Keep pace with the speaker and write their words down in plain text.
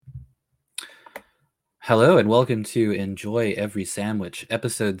Hello and welcome to Enjoy Every Sandwich,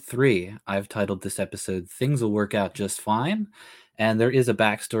 episode 3. I've titled this episode Things Will Work Out Just Fine. And there is a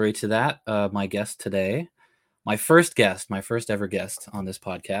backstory to that. My guest today, my first ever guest on this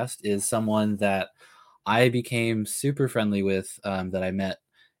podcast, is someone that I became super friendly with, that I met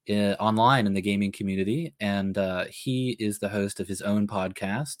online in the gaming community. And he is the host of his own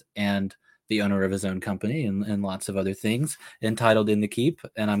podcast and the owner of his own company and lots of other things entitled In the Keep.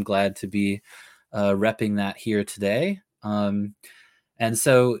 And I'm glad to be repping that here today. And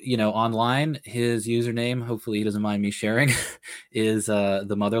so, online, his username, hopefully he doesn't mind me sharing, is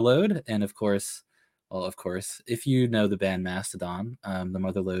the Motherload. And of course, if you know the band Mastodon, the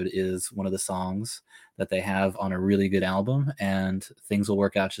Motherload is one of the songs that they have on a really good album. And Things Will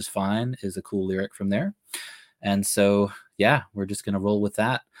Work Out Just Fine is a cool lyric from there. And so, yeah, we're just going to roll with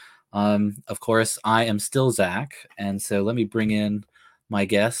that. Of course, I am still Zach. And so let me bring in my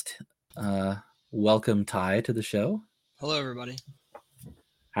guest. Welcome, Ty, to the show. Hello, everybody.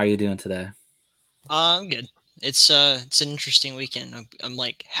 How are you doing today? I'm good. It's an interesting weekend. I'm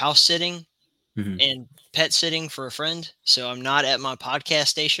like house sitting and pet sitting for a friend, so I'm not at my podcast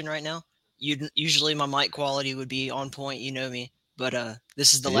station right now. Usually my mic quality would be on point, you know me, but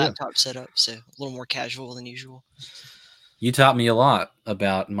this is the laptop setup, so a little more casual than usual. You taught me a lot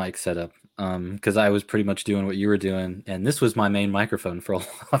about mic setup, because I was pretty much doing what you were doing, and this was my main microphone for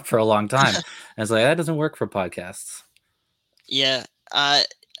a long time. I was like, that doesn't work for podcasts. Yeah.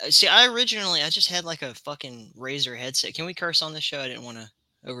 See, I just had like a fucking Razer headset. Can we curse on this show? I didn't want to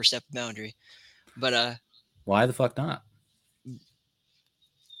overstep a boundary, but why the fuck not?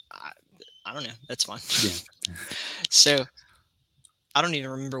 I don't know. That's fine. Yeah. So I don't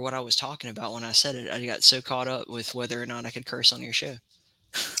even remember what I was talking about when I said it. I got so caught up with whether or not I could curse on your show.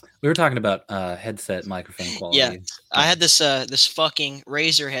 We were talking about headset microphone quality. Yeah, I had this fucking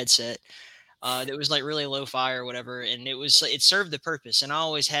Razer headset that was like really lo-fi or whatever, and it served the purpose. And I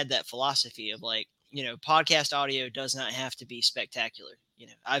always had that philosophy of like, podcast audio does not have to be spectacular.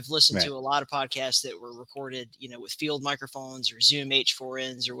 I've listened to a lot of podcasts that were recorded, with field microphones or Zoom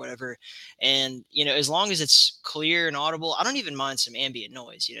H4Ns or whatever. And, as long as it's clear and audible, I don't even mind some ambient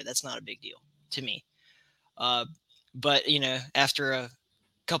noise. That's not a big deal to me. But, after a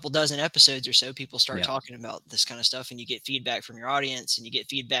couple dozen episodes or so, people start talking about this kind of stuff, and you get feedback from your audience, and you get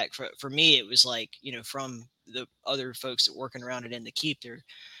feedback for me. It was like, from the other folks that working around it in the Keep there.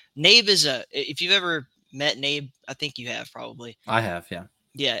 Nabe is if you've ever met Nabe, I think you have probably. I have, yeah.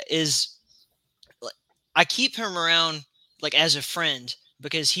 Yeah. I keep him around like as a friend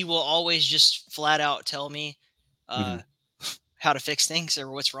because he will always just flat out tell me, how to fix things or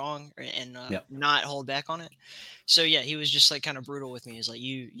what's wrong and not hold back on it. So yeah, he was just like kind of brutal with me. He's like,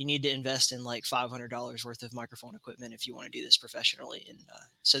 you need to invest in like $500 worth of microphone equipment if you want to do this professionally. And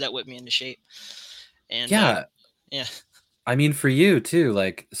so that whipped me into shape. And yeah. I mean, for you too,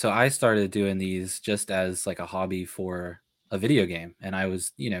 like, so I started doing these just as like a hobby for a video game. And I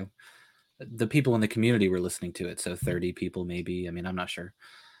was, the people in the community were listening to it. So 30 people, maybe. I mean, I'm not sure.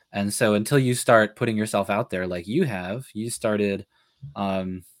 And so until you start putting yourself out there like you started,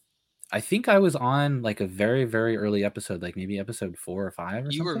 I think I was on like a very, very early episode, like maybe episode 4 or 5 or you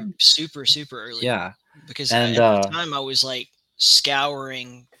something. You were super, super early. Yeah. Because at the time I was like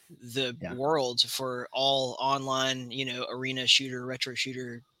scouring the world for all online, arena shooter, retro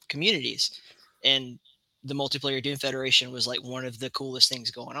shooter communities. And the Multiplayer Doom Federation was like one of the coolest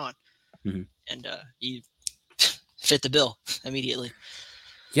things going on. And you fit the bill immediately.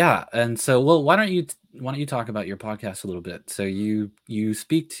 Yeah, and so, well, why don't you talk about your podcast a little bit? So you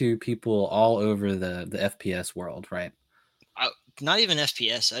speak to people all over the FPS world, right? Not even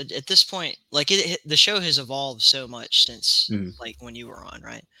FPS at this point. Like the show has evolved so much since like when you were on,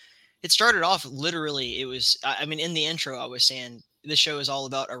 right? It started off literally. It was, I mean, in the intro, I was saying the show is all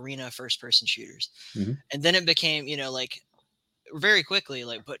about arena first-person shooters, and then it became, like very quickly,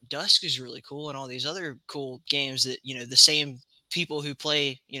 like, but Dusk is really cool, and all these other cool games that the same people who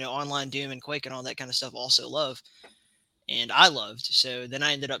play online Doom and Quake and all that kind of stuff also love, and I loved. So then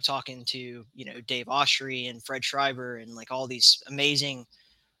I ended up talking to Dave Oshry and Fred Schreiber and like all these amazing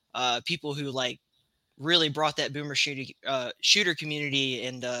people who like really brought that boomer shooter community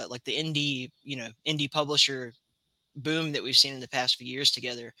and like the indie publisher boom that we've seen in the past few years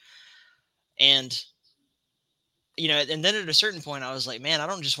together. And and then at a certain point I was like, man, I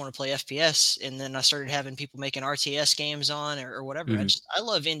don't just want to play FPS. And then I started having people making RTS games on or whatever. I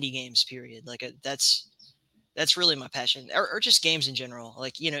love indie games, period. Like that's really my passion, or just games in general.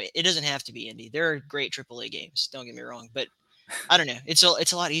 Like, it doesn't have to be indie. There are great AAA games, don't get me wrong, but I don't know. It's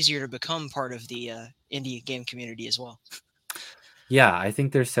a lot easier to become part of the indie game community as well. Yeah, I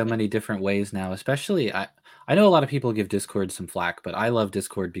think there's so many different ways now, especially I know a lot of people give Discord some flack, but I love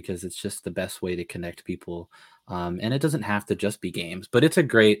Discord because it's just the best way to connect people. And it doesn't have to just be games, but it's a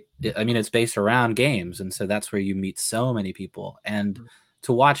great, I mean, it's based around games. And so that's where you meet so many people. And Mhm.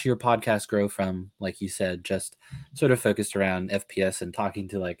 to watch your podcast grow from, like you said, just sort of focused around FPS and talking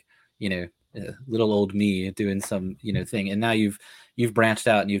to like, you know, little old me doing some, thing. And now you've branched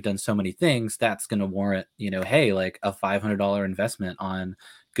out and you've done so many things that's going to warrant, hey, like a $500 investment on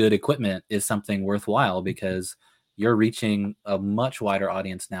good equipment is something worthwhile because you're reaching a much wider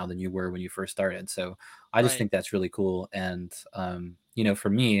audience now than you were when you first started. So I just Right. think that's really cool. And for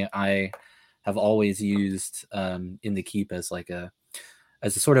me, I have always used In the Keep as like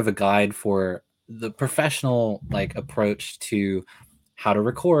as a sort of a guide for the professional like approach to how to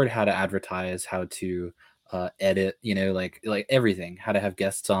record, how to advertise, how to edit, like everything, how to have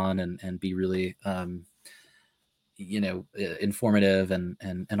guests on and be really informative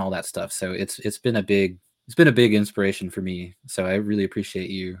and all that stuff. So it's been a big inspiration for me. So I really appreciate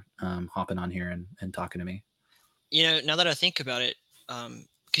you hopping on here and talking to me. Now that I think about it,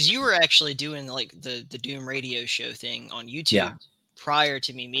 because you were actually doing like the Doom radio show thing on Yeah, YouTube prior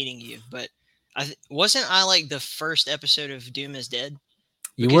to me meeting you, but wasn't I like the first episode of Doom is Dead?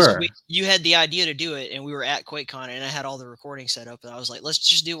 you Because were. you had the idea to do it, and we were at QuakeCon, and I had all the recording set up, and I was like, let's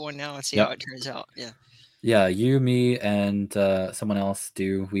just do one now and see how Yep. it turns out. Yeah. Yeah, you, me, and someone else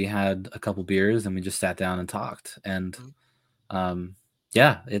we had a couple beers and we just sat down and talked. And Mhm. um,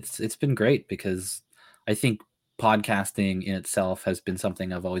 yeah, it's been great because I think podcasting in itself has been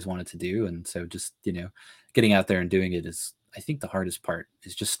something I've always wanted to do. And so just, getting out there and doing it is, I think the hardest part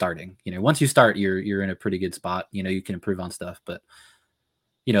is just starting. Once you start, you're in a pretty good spot. You can improve on stuff. But,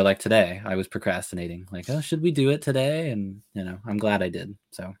 like today, I was procrastinating, like, oh, should we do it today? And, I'm glad I did.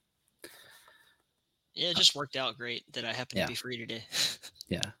 So Yeah, it just worked out great that I happened to yeah. be free today.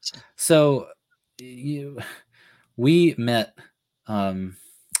 Yeah. So, So you we met um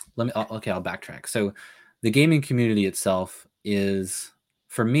I'll backtrack. So the gaming community itself is,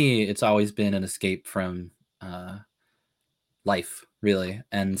 for me, it's always been an escape from uh life, really.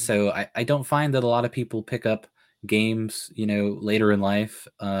 And mhm. so I don't find that a lot of people pick up games, later in life.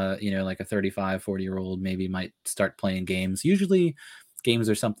 Like a 35, 40-year-old maybe might start playing games. Usually games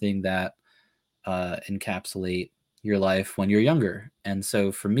are something that encapsulate your life when you're younger. And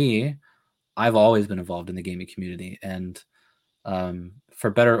so for me, I've always been involved in the gaming community, and for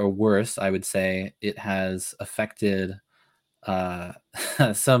better or worse, I would say it has affected uh,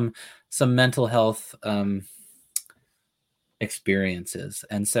 some mental health experiences.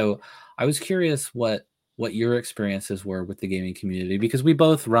 And so I was curious what your experiences were with the gaming community, because we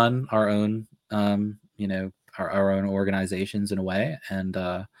both run our own our own organizations in a way. And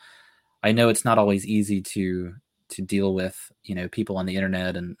I know it's not always easy to deal with people on the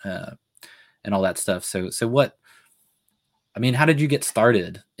internet and all that stuff. So what, I mean, how did you get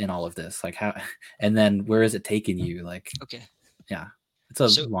started in all of this? Like how, and then where is it taking you? Like, Okay. yeah, it's a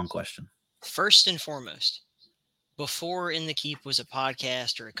So, long question. first and foremost, before In the Keep was a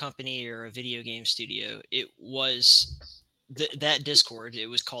podcast or a company or a video game studio, it was that Discord. It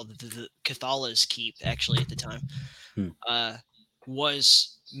was called the Cathala's Keep, actually, at the time, Hmm. uh,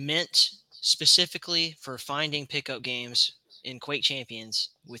 was meant specifically for finding pickup games in Quake Champions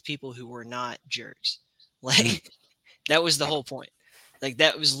with people who were not jerks. Hmm. Like, that was the whole point. Like,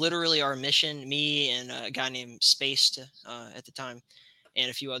 that was literally our mission. Me and a guy named Spaced at the time, and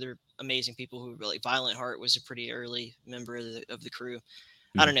a few other amazing people who were like Violent Heart was a pretty early member of the crew.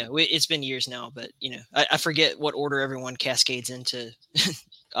 I Hmm. don't know. It's been years now, but I forget what order everyone cascades into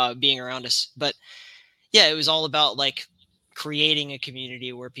being around us. But yeah, it was all about like creating a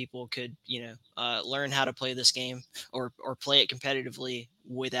community where people could, learn how to play this game or play it competitively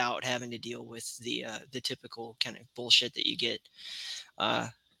without having to deal with the typical kind of bullshit that you get. Uh,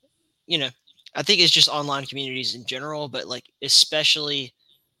 you know, I think it's just online communities in general, but like especially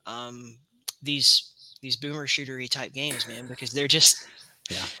um, these boomer shootery type games, man, because they're just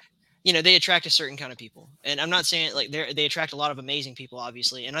Yeah. they attract a certain kind of people. And I'm not saying like they attract a lot of amazing people,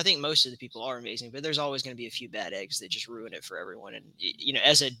 obviously, and I think most of the people are amazing, but there's always going to be a few bad eggs that just ruin it for everyone. And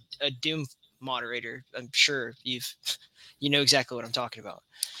as a Doom moderator, I'm sure you know exactly what I'm talking about.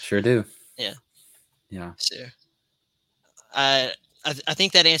 Sure do. Yeah. Yeah. So I I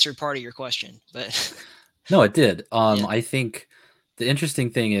think that answered part of your question, but No, it did. yeah. I think the interesting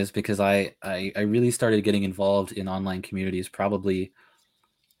thing is because I really started getting involved in online communities probably,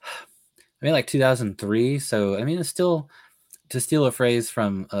 I mean, like 2003. So I mean, it's still, to steal a phrase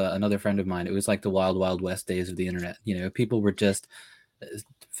from another friend of mine, it was like the wild wild west days of the internet. People were just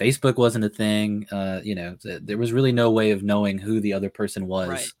Facebook wasn't a thing. There was really no way of knowing who the other person Right.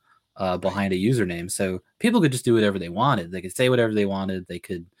 was Right. behind a username. So people could just do whatever they wanted. They could say whatever they wanted. They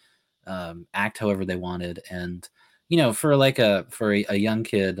could act however they wanted. And, for a young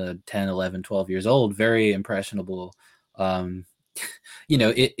kid, 10, 11, 12 years old, very impressionable. Um,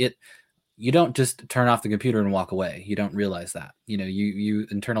 it you don't just turn off the computer and walk away. You don't realize that. You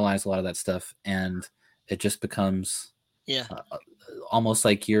internalize a lot of that stuff, and it just becomes Yeah. almost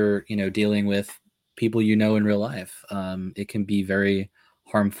like you're dealing with people in real life. It can be very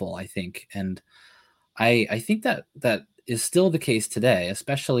harmful, I think, and I think that is still the case today,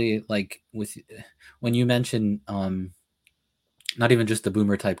 especially like with when you mention not even just the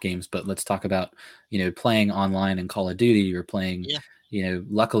boomer type games, but let's talk about playing online in Call of Duty or playing. Yeah.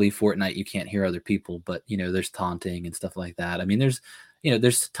 Luckily Fortnite, you can't hear other people, but there's taunting and stuff like that. I mean,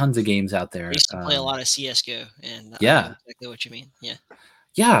 there's tons of games out I there. used to play a lot of CS:GO, and I know Yeah, exactly what you mean. Yeah.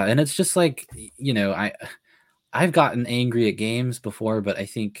 yeah, and it's just like I've gotten angry at games before, but I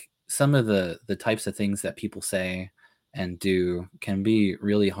think some of the types of things that people say and do can be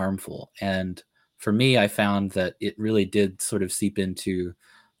really harmful. And for me, I found that it really did sort of seep into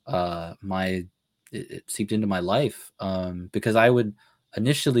my it seeped into my life because I would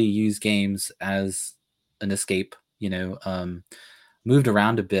initially use games as an escape. Moved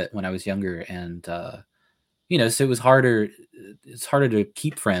around a bit when I was younger, and so it was harder. It's harder to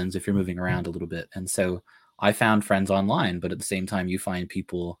keep friends if you're moving around a little bit, and so I found friends online, but at the same time, you find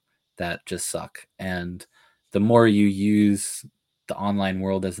people that just suck. And the more you use the online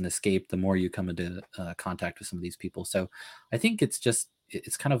world as an escape, the more you come into contact with some of these people. So I think it's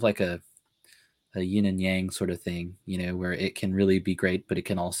kind of like a yin and yang sort of thing, where it can really be great, but it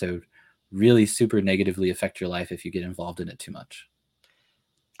can also really super negatively affect your life if you get involved in it too much.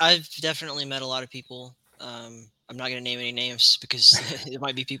 I've definitely met a lot of people. I'm not going to name any names because it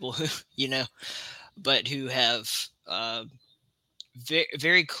might be people who but who have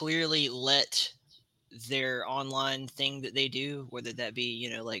very clearly let their online thing that they do, whether that be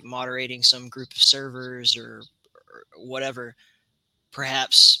like moderating some group of servers or whatever,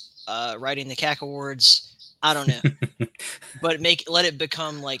 perhaps writing the CAC awards. I don't know, but let it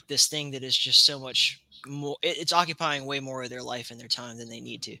become like this thing that is just so much more. It's occupying way more of their life and their time than they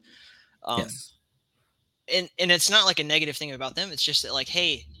need to. Um, Yes. and it's not like a negative thing about them. It's just that like,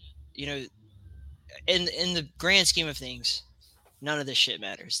 hey, you know, in the grand scheme of things, none of this shit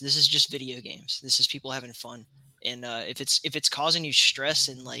matters. This is just video games. This is people having fun. And if it's causing you stress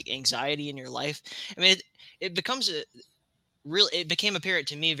and like anxiety in your life, I mean, it becomes a real. It became apparent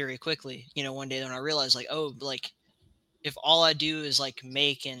to me very quickly. One day when I realized like, oh, like if all I do is like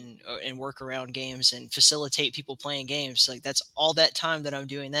make and work around games and facilitate people playing games, like that's all that time that I'm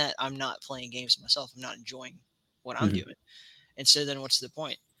doing that, I'm not playing games myself. I'm not enjoying what I'm Mhm. doing. And so then what's the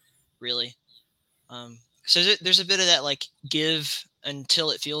point, really? So there's a bit of that like give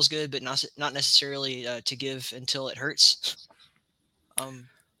until it feels good, but not necessarily to give until it hurts. I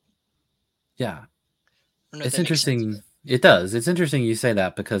Yeah. don't know if It's that makes sense, but interesting. It does. It's interesting you say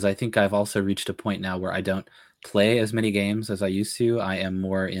that because I think I've also reached a point now where I don't play as many games as I used to. I am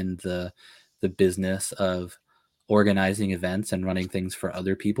more in the business of organizing events and running things for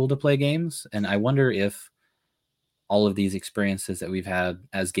other people to play games. And I wonder if all of these experiences that we've had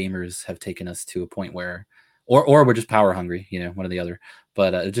as gamers have taken us to a point where or we're just power hungry, one or the other.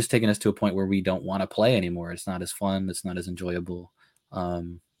 But it's just taken us to a point where we don't want to play anymore. It's not as fun, it's not as enjoyable.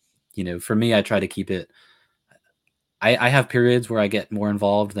 Um, for me, I try to keep it I have periods where I get more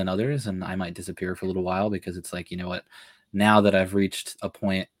involved than others, and I might disappear for a little while because it's like, you know what? Now that I've reached a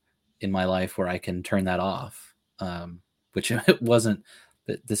point in my life where I can turn that off, which it wasn't.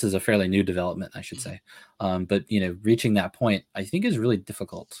 This is a fairly new development, I should Mhm. say. But reaching that point, I think is really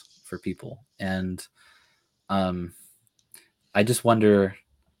difficult for people, and um, I just wonder,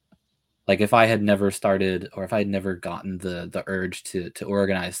 like, if I had never started, or if I had never gotten the urge to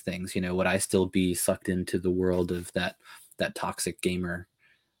organize things, would I still be sucked into the world of that toxic gamer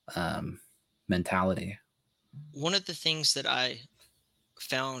um, mentality? One of the things that I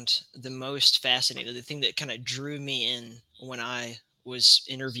found the most fascinating, the thing that kind of drew me in when I was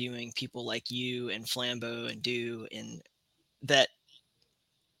interviewing people like you and Flambeau and Do and that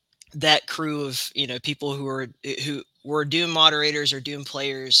that crew of people who were Doom moderators or Doom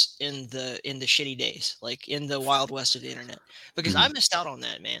players in the shitty days, like in the wild west of the internet, because I Mhm. missed out on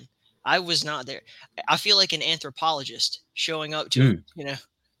that, man. I was not there. I feel like an anthropologist showing up to Mm,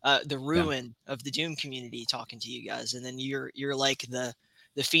 the yeah. ruin of the Doom community, talking to you guys, and then you're like the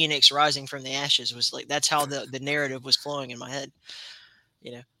phoenix rising from the ashes. Was like that's how the narrative was flowing in my head,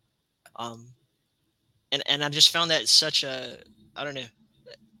 you know. Um, and I just found that such a, I don't know,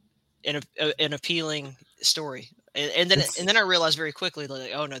 an appealing story. And then I realized very quickly,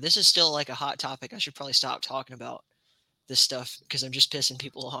 like, oh no, this is still like a hot topic. I should probably stop talking about this stuff because I'm just pissing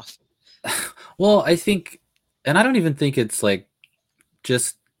people off. Well, I think, and I don't even think it's like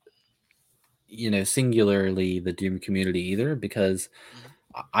just, singularly the Doom community either, because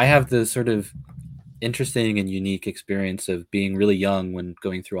I have the sort of interesting and unique experience of being really young when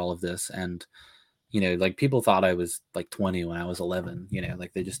going through all of this. And, like people thought I was like 20 when I was 11,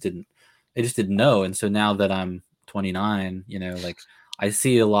 like they just didn't know. And so now that I'm 29, like I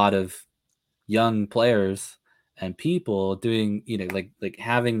see a lot of young players and people doing, like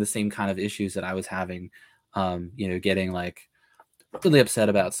having the same kind of issues that I was having, getting like really upset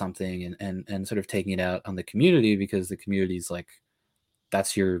about something and sort of taking it out on the community, because the community's like,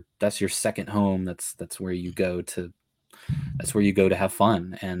 that's your second home. That's where you go to have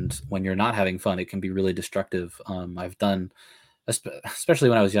fun. And when you're not having fun, it can be really destructive. I've done, especially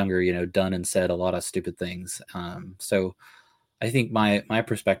when I was younger, done and said a lot of stupid things. So I think my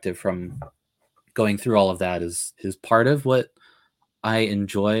perspective from going through all of that is part of what I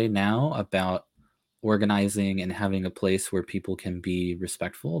enjoy now about organizing and having a place where people can be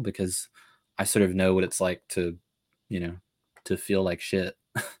respectful, because I sort of know what it's like to, to feel like shit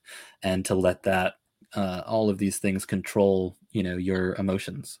and to let that all of these things control, your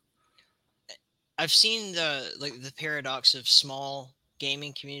emotions. I've seen the paradox of small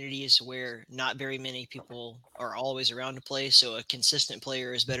gaming communities where not very many people are always around to play. So a consistent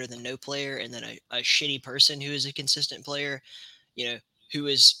player is better than no player, and then a shitty person who is a consistent player, you know, who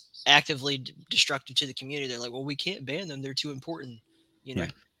is actively destructive to the community. They're like, well, we can't ban them; they're too important,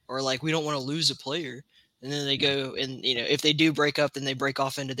 Right. or like we don't want to lose a player. And then they go and if they do break up, then they break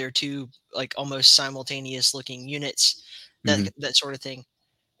off into their two like almost simultaneous looking units, Mm-hmm. that sort of thing,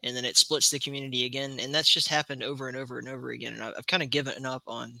 and then it splits the community again. And that's just happened over and over and over again. And I've kind of given up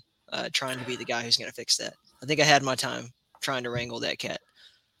on trying to be the guy who's going to fix that. I think I had my time trying to wrangle that cat.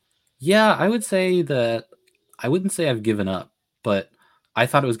 Yeah, I would say that I wouldn't say I've given up, but I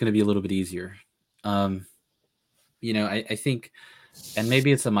thought it was going to be a little bit easier. I think, and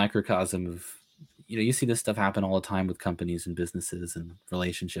maybe it's a microcosm of, you see this stuff happen all the time with companies and businesses and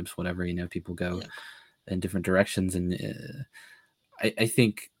relationships, whatever, people go in different directions. And I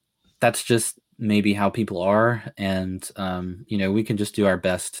think that's just maybe how people are. And, we can just do our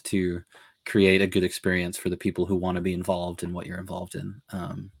best to create a good experience for the people who want to be involved in what you're involved in.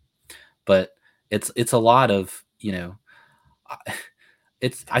 But it's a lot of, I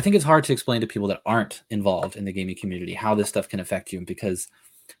think it's hard to explain to people that aren't involved in the gaming community how this stuff can affect you, because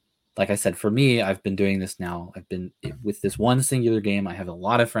like I said, for me, I've been doing this now. I've been with this one singular game. I have a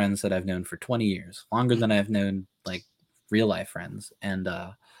lot of friends that I've known for 20 years, longer than I've known like real life friends. And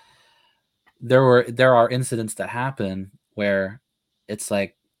there are incidents that happen where it's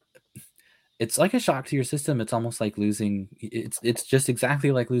like a shock to your system. It's almost like losing. It's just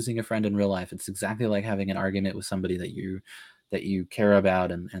exactly like losing a friend in real life. It's exactly like having an argument with somebody that you care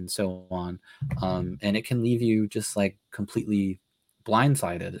about, and so on. And it can leave you just like completely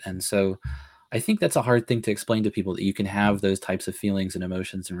blindsided. And so I think that's a hard thing to explain to people, that you can have those types of feelings and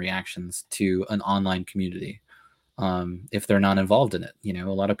emotions and reactions to an online community if they're not involved in it. A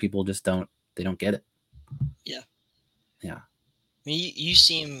lot of people just don't get it. Yeah. Yeah. I mean, you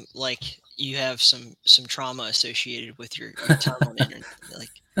seem like you have some trauma associated with your time on the internet. Like,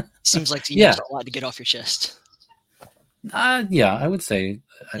 seems like you have a lot to get off your chest. Yeah, I would say.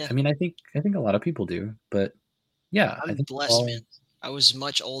 Yeah. I mean, I think a lot of people do, but yeah, I'm I think blessed, man. I was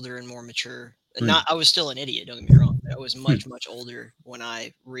much older and more mature. Hmm. I was still an idiot, don't get me wrong. I was much older when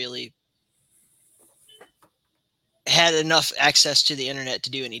I really had enough access to the internet to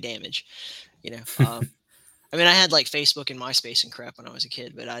do any damage. I mean, I had like Facebook and MySpace and crap when I was a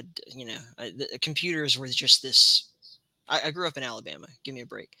kid, but the computers were just this. I grew up in Alabama. Give me a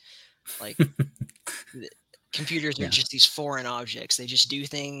break. Like, computers are just these foreign objects. They just do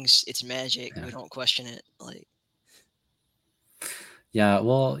things. It's magic. We don't question it. Like, yeah,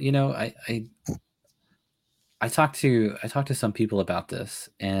 well, I talked to some people about this,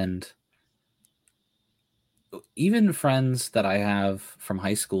 and even friends that I have from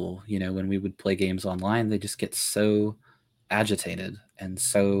high school, when we would play games online, they just get so agitated, and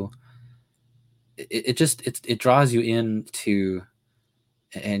so it draws you into,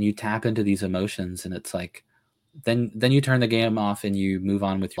 and you tap into these emotions, and it's like then you turn the game off and you move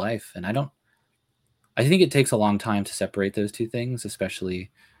on with your life. And I think it takes a long time to separate those two things,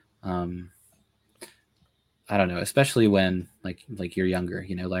 especially I don't know, especially when like you're younger,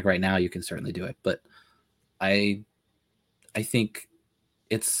 like right now you can certainly do it, but I think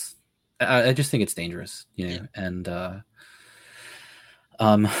I just think it's dangerous, and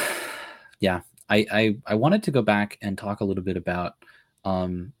Yeah, I wanted to go back and talk a little bit about,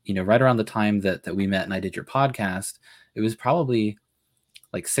 right around the time that we met and I did your podcast. It was probably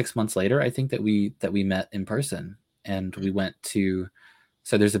like 6 months later, I think that we met in person, and we went to.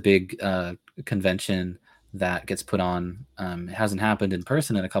 So there's a big convention that gets put on. It hasn't happened in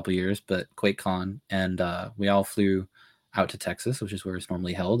person in a couple years, but QuakeCon, and we all flew out to Texas, which is where it's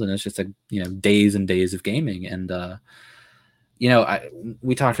normally held, and it's just days and days of gaming. And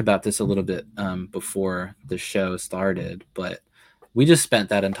we talked about this a little bit before the show started, but we just spent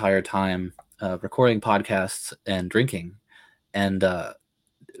that entire time recording podcasts and drinking, and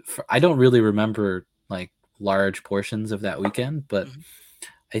I don't really remember like large portions of that weekend, but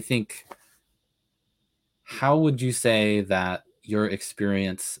I think, how would you say that your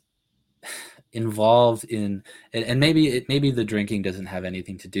experience involved in, and maybe the drinking doesn't have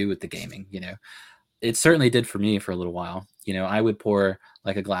anything to do with the gaming, it certainly did for me for a little while. I would pour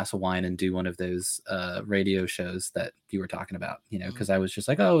like a glass of wine and do one of those radio shows that you were talking about, because I was just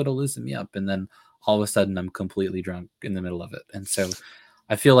like, oh, it'll loosen me up. And then all of a sudden I'm completely drunk in the middle of it. And so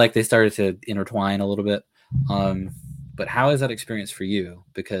I feel like they started to intertwine a little bit. But how is that experience for you?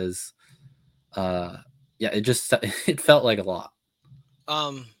 Because it felt like a lot.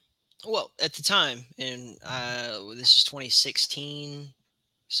 Well, at the time, and this is 2016,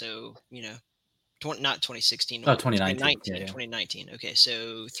 so not 2016, Oh, well, 2019. 2019, Yeah. 2019. Okay,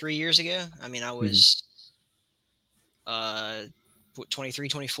 so 3 years ago. I mean, I Mm-hmm. was 23,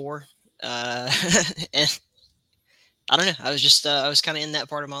 24, and I don't know. I was kind of in that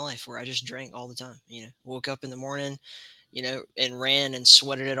part of my life where I just drank all the time. Woke up in the morning, and ran and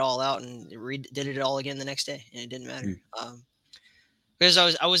sweated it all out and did it all again the next day, and it didn't matter. Because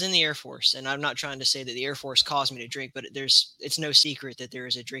I was in the Air Force, and I'm not trying to say that the Air Force caused me to drink, but it's no secret that there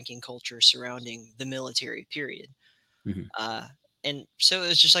is a drinking culture surrounding the military, period. Mm-hmm. And so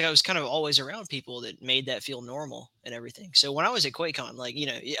it's just like I was kind of always around people that made that feel normal and everything. So when I was at QuakeCon, like,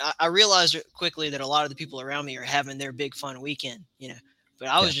 I realized quickly that a lot of the people around me are having their big fun weekend, but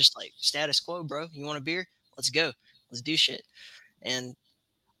I was just like, status quo, bro. You want a beer? Let's go. Let's do shit.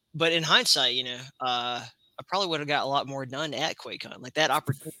 But in hindsight, I probably would have got a lot more done at QuakeCon. Like that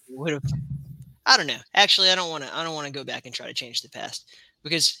opportunity would have, I don't know. Actually, I don't want to go back and try to change the past,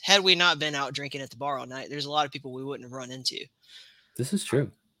 because had we not been out drinking at the bar all night, there's a lot of people we wouldn't have run into. This is true.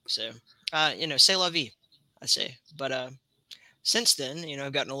 So, c'est la vie, I say. But since then,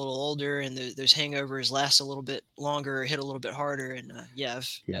 I've gotten a little older, and those hangovers last a little bit longer, hit a little bit harder. And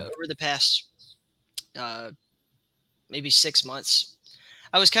over the past maybe 6 months,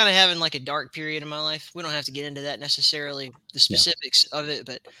 I was kind of having like a dark period in my life. We don't have to get into that necessarily, the specifics of it,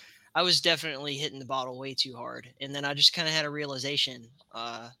 but I was definitely hitting the bottle way too hard. And then I just kind of had a realization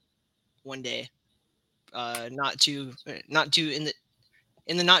one day, not too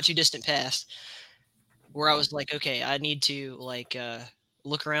in the not too distant past, where I was like, okay, I need to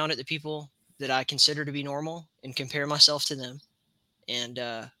look around at the people that I consider to be normal and compare myself to them, and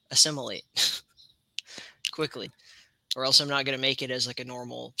assimilate quickly, or else I'm not going to make it as like a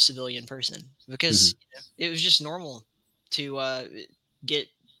normal civilian person, because it was just normal to get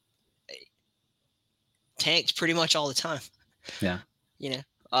tanked pretty much all the time. Yeah.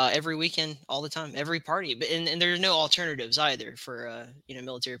 Every weekend, all the time, every party. But and there's no alternatives either for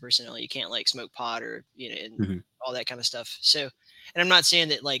military personnel. You can't like smoke pot or and all that kind of stuff. So, and I'm not saying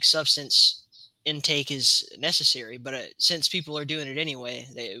that like substance intake is necessary, but since people are doing it anyway,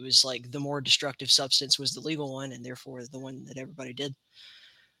 it was like the more destructive substance was the legal one, and therefore the one that everybody did.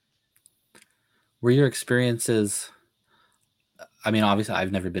 Were your experiences? I mean, obviously,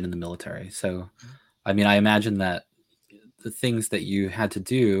 I've never been in the military, so I mean, I imagine that the things that you had to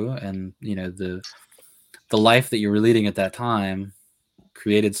do, and the life that you were leading at that time,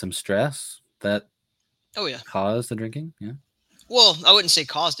 created some stress that caused the drinking. Yeah. Well, I wouldn't say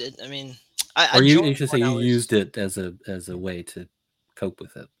caused it. I mean, or you should say you used it as a way to cope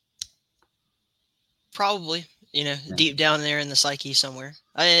with it. Probably, deep down there in the psyche somewhere.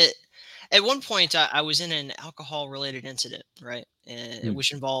 At one point, I was in an alcohol-related incident, right,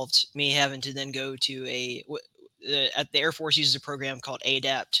 which involved me having to then go to at the Air Force uses a program called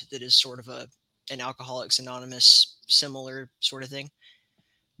ADAPT that is sort of an Alcoholics Anonymous similar sort of thing.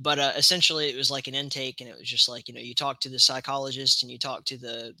 But essentially, it was like an intake, and it was just like, you talk to the psychologist and you talk to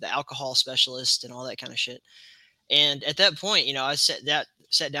the alcohol specialist and all that kind of shit. And at that point, I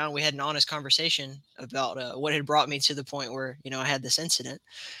sat down. We had an honest conversation about what had brought me to the point where I had this incident.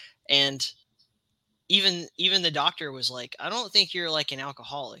 And even the doctor was like, I don't think you're like an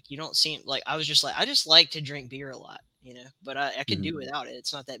alcoholic. You don't seem like. I was just like, I just like to drink beer a lot, but I could do without it.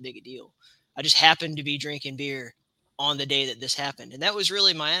 It's not that big a deal. I just happened to be drinking beer on the day that this happened. And that was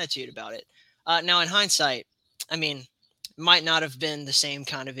really my attitude about it. Now, in hindsight, I mean, might not have been the same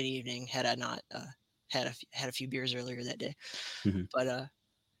kind of an evening had I not had a few beers earlier that day. Mhm. But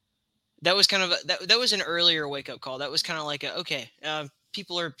that was kind of that was an earlier wake up call. That was kind of like okay,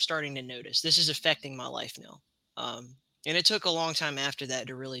 people are starting to notice this is affecting my life now. And it took a long time after that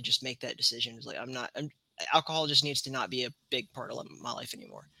to really just make that decision. It's like alcohol just needs to not be a big part of my life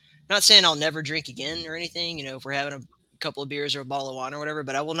anymore. Not saying I'll never drink again or anything. You know, if we're having a couple of beers or a bottle of wine or whatever,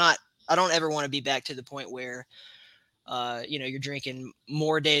 but I will not. I don't ever want to be back to the point where you're drinking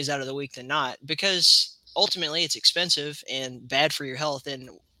more days out of the week than not, because ultimately it's expensive and bad for your health. And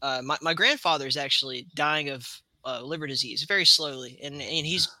my grandfather is actually dying of liver disease very slowly, and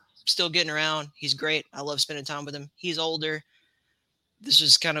he's still getting around. He's great. I love spending time with him. He's older. This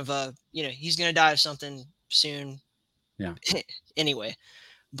was kind of he's going to die of something soon. Yeah. Anyway,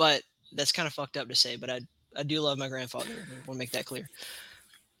 but that's kind of fucked up to say, but I do love my grandfather. I want to make that clear.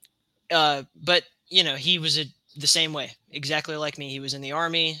 But he was the same way, exactly like me. He was in the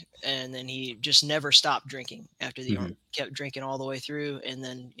Army, and then he just never stopped drinking after the Army, kept drinking all the way through. And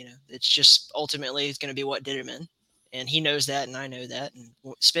then, it's just ultimately it's going to be what did him in. And he knows that, and I know that. And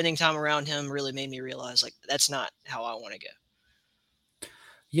spending time around him really made me realize, like, that's not how I want to go.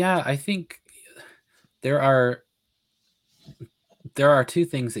 Yeah, I think there are two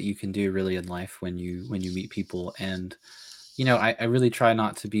things that you can do really in life when you meet people. And, I really try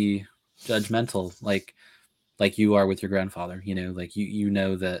not to be judgmental, like you are with your grandfather, like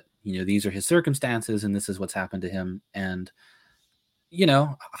that, these are his circumstances and this is what's happened to him. And,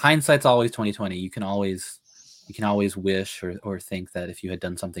 hindsight's always 2020. You can always wish or think that if you had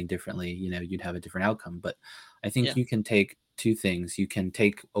done something differently, you'd have a different outcome. But I think you can take two things. You can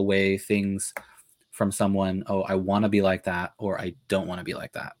take away things from someone. Oh, I want to be like that, or I don't want to be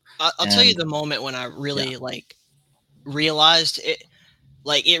like that. I'll tell you the moment when I really realized it,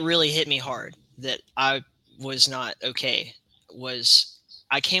 like it really hit me hard that I was not okay, was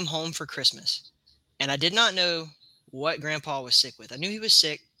I came home for Christmas and I did not know what Grandpa was sick with. I knew he was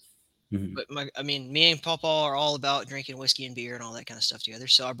sick, but me and Papa are all about drinking whiskey and beer and all that kind of stuff together.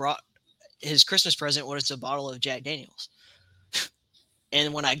 So I brought his Christmas present was a bottle of Jack Daniels.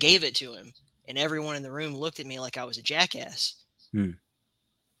 And when I gave it to him and everyone in the room looked at me like I was a jackass.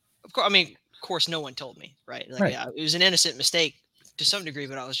 Of course, no one told me, right? Like, right. Yeah, it was an innocent mistake to some degree,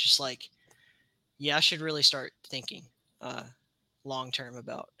 but I was just like, yeah, I should really start thinking long term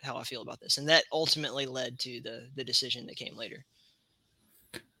about how I feel about this. And that ultimately led to the decision that came later.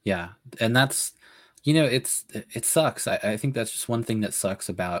 Yeah. And that's, it sucks. I think that's just one thing that sucks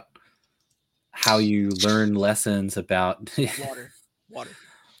about how you learn lessons about water.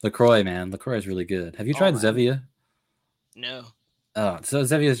 LaCroix, man. LaCroix is really good. Have you tried Zevia? No. Oh, so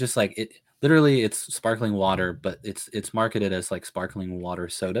Zevia is just like it. Literally, it's sparkling water, but it's marketed as like sparkling water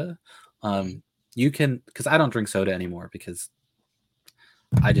soda. You can, because I don't drink soda anymore because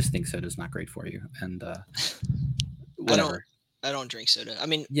I just think soda is not great for you. And whatever. I don't drink soda. I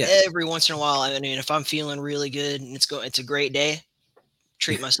mean, every once in a while. I mean, if I'm feeling really good and it's a great day,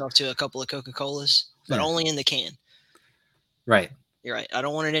 treat myself to a couple of Coca-Colas, but only in the can. Right. You're right. I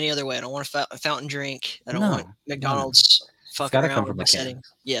don't want it any other way. I don't want a fountain drink. I don't want McDonald's fucking around with my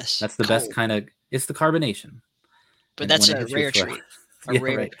settings. Yes. That's the best kind of, it's the carbonation. But that's a rare treat.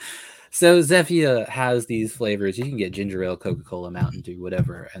 Right. So Zevia has these flavors. You can get ginger ale, Coca-Cola, Mountain Dew,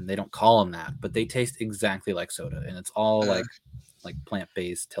 whatever, and they don't call them that, but they taste exactly like soda, and it's all like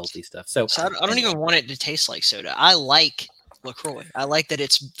plant-based, healthy stuff. So I don't even want it to taste like soda. I like LaCroix. I like that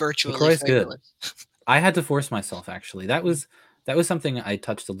it's virtually LaCroix's good. I had to force myself, actually. That was something I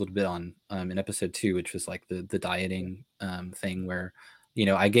touched a little bit on in episode 2, which was like the dieting thing where,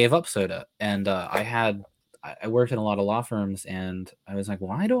 I gave up soda, and I worked in a lot of law firms, and I was like,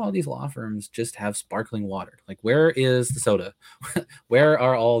 why do all these law firms just have sparkling water? Like, where is the soda? Where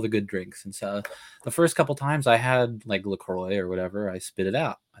are all the good drinks? And so the first couple times I had like LaCroix or whatever, I spit it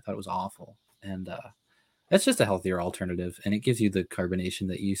out. I thought it was awful. And that's just a healthier alternative, and it gives you the carbonation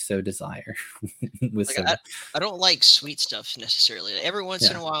that you so desire with soda. I don't like sweet stuff necessarily. Every once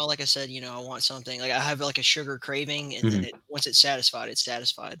in a while, like I said, I want something. Like I have like a sugar craving, and then once it's satisfied, it's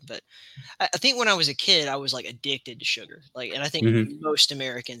satisfied. But I think when I was a kid, I was like addicted to sugar. Like, and I think most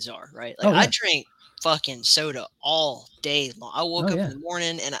Americans are, right? Like I drank fucking soda all day long. I woke up in the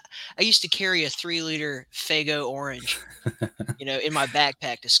morning, and I used to carry a 3-liter Faygo orange, in my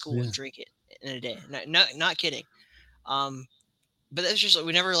backpack to school and drink it in a day. Not kidding. But that's just,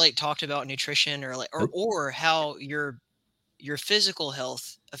 we never like talked about nutrition or like or how your physical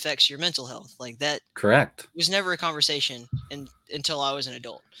health affects your mental health. Like that correct was never a conversation until I was an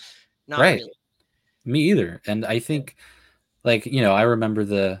adult. Not right. really. Me either. And I think, like, I remember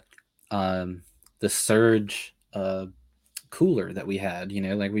the Surge cooler that we had.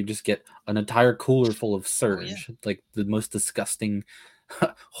 Like we just get an entire cooler full of Oh yeah. Surge, like the most disgusting,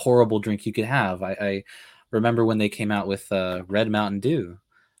 horrible drink you could have. I remember when they came out with Red Mountain Dew.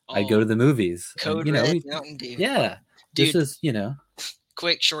 I'd go Oh, to the movies, and Code Red Mountain Dew. yeah, this Dude, is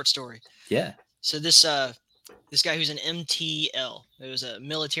quick short story. yeah. So this guy who's an MTL, it was a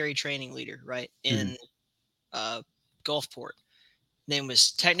military training leader, right, Mm-hmm. in Gulfport. Name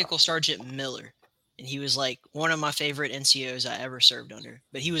was Technical Sergeant Miller, and he was like one of my favorite NCOs I ever served under.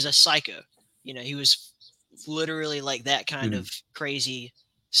 But he was a psycho. He was literally like that kind Mm-hmm. of crazy,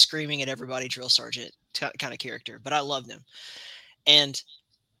 screaming at everybody drill sergeant kind of character. But I loved him. And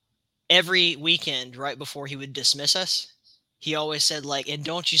every weekend, right before he would dismiss us, he always said like, "And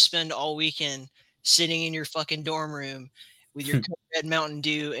don't you spend all weekend sitting in your fucking dorm room with your Code Red Mountain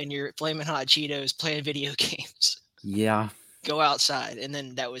Dew and your Flamin' Hot Cheetos playing video games. Yeah, Go outside." And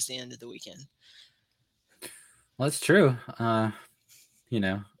then that was the end of the weekend. well, that's true. You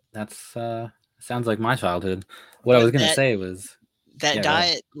know, that's sounds like my childhood. What I But was gonna that say was, that yeah, go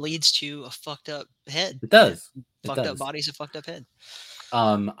ahead. diet leads to a fucked up head. It does. It Fucked up does. body's a fucked up head.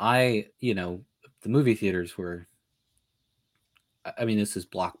 The movie theaters were. I mean, this is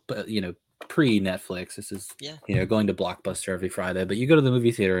pre Netflix. This is Yeah. going to Blockbuster every Friday. But you go to the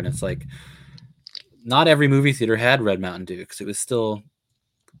movie theater, and it's like not every movie theater had Red Mountain Dew because it was still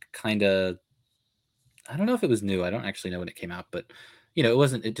kind of. I don't know if it was new. I don't actually know when it came out, but it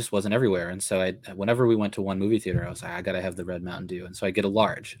wasn't. It just wasn't everywhere. And so whenever we went to one movie theater, I was like, I gotta have the Red Mountain Dew, and so I get a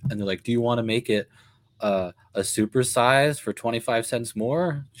large. And they're like, "Do you want to make it a super size for 25 cents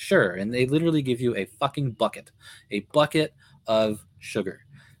more?" Sure. And they literally give you a fucking a bucket of sugar.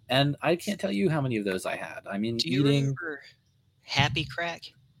 And I can't tell you how many of those I had. I mean, Do you eating remember Happy Crack?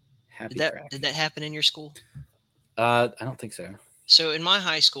 Did Happy that Crack. did that happen in your school? I don't think so. So in my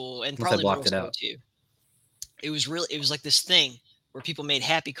high school and Unless I probably middle blocked it school out. too, it was like this thing where people made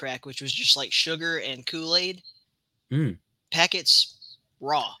Happy Crack, which was just like sugar and Kool-Aid Mm. packets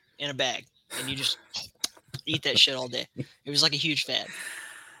raw in a bag, and you just eat that shit all day. It was like a huge fad.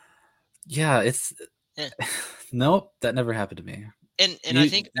 Yeah, it's Yeah. nope, that never happened to me. And I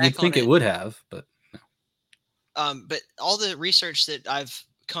think You'd back on think it it, would have, but but all the research that I've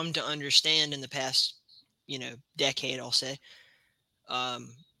come to understand in the past, decade, I'll say, um,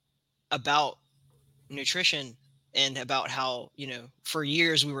 about nutrition and about how, for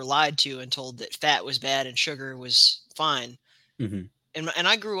years we were lied to and told that fat was bad and sugar was fine. mm-hmm. And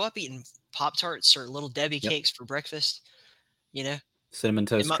I grew up eating Pop Tarts or Little Debbie Yep. cakes for breakfast, you know. Cinnamon And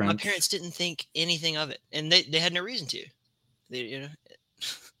Toast my Crunch. parents didn't think anything of it, and they had no reason to. They,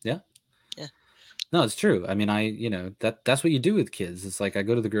 Yeah. yeah, No, it's true. I mean, that's what you do with kids. It's like I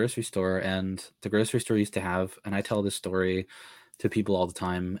go to the grocery store, and the grocery store used to have, and I tell this story to people all the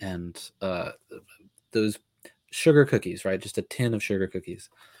time, and those sugar cookies, right? Just a tin of sugar cookies.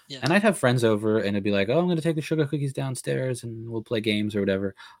 yeah. And I'd have friends over, and it'd be like, "Oh, I'm going to take the sugar cookies downstairs, and we'll play games or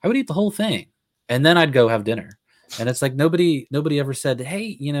whatever." I would eat the whole thing, and then I'd go have dinner. And it's like nobody ever said,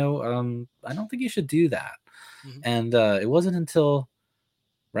 "Hey, I don't think you should do that." Mm-hmm. And it wasn't until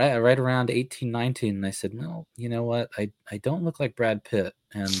right around 18, 19, I said, "No, you know what? I don't look like Brad Pitt,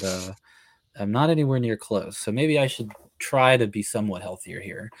 and I'm not anywhere near close. So maybe I should try to be somewhat healthier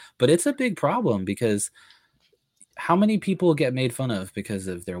here." But it's a big problem because how many people get made fun of because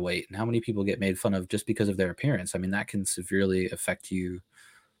of their weight, and how many people get made fun of just because of their appearance? I mean, that can severely affect you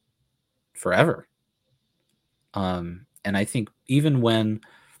forever. And I think even when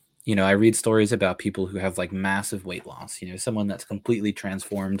I read stories about people who have like massive weight loss, someone that's completely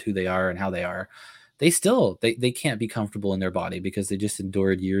transformed who they are and how they are, they still they can't be comfortable in their body because they just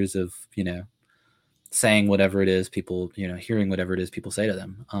endured years of saying whatever it is people hearing whatever it is people say to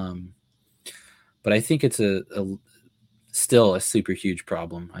them. But I think it's still a super huge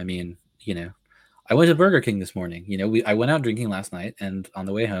problem. I mean, I went to Burger King this morning. I went out drinking last night, and on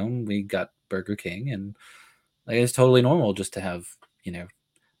the way home we got Burger King, and like, it's totally normal just to have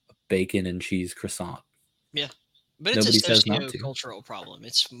bacon and cheese croissant. Yeah. But it's a Nobody says not to. socio-cultural problem.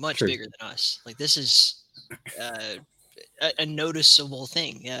 It's much True. bigger than us. Like this is uh, a noticeable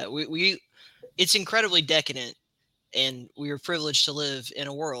thing. Yeah, it's incredibly decadent, and we are privileged to live in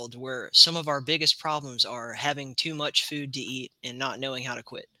a world where some of our biggest problems are having too much food to eat and not knowing how to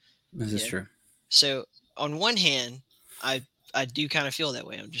quit. This is Yeah. true. So on one hand, I do kind of feel that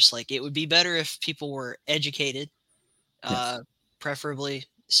way. I'm just like it would be better if people were educated, Yes. preferably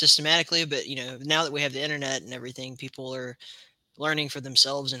systematically. But now that we have the internet and everything, people are learning for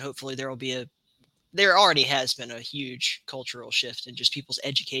themselves, and hopefully there will be there already has been a huge cultural shift in just people's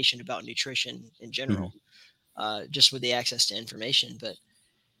education about nutrition in general, just with the access to information. But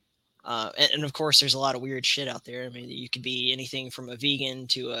and of course, there's a lot of weird shit out there. I mean, you could be anything from a vegan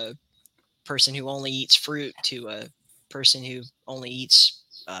to a person who only eats fruit to a person who only eats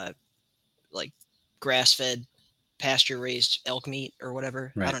like grass-fed, pasture-raised elk meat or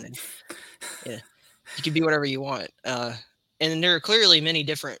whatever. I Right. don't know. Yeah, you can be whatever you want. And there are clearly many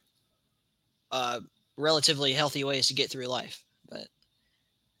different, relatively healthy ways to get through life. But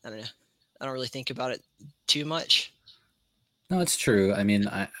I don't know. I don't really think about it too much. No, it's true. I mean,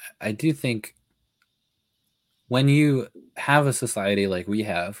 I do think when you have a society like we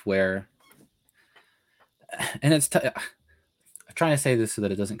have, where, and I'm trying to say this so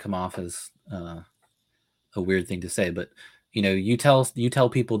that it doesn't come off as a weird thing to say, but you tell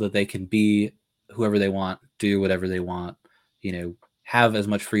people that they can be whoever they want, do whatever they want, have as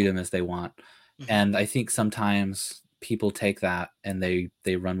much freedom as they want. Mm-hmm. And I think sometimes people take that and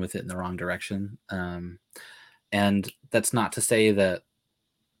they run with it in the wrong direction. And that's not to say that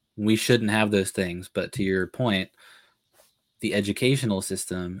we shouldn't have those things, but to your point, the educational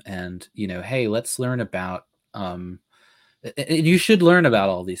system and, hey, let's learn about, you should learn about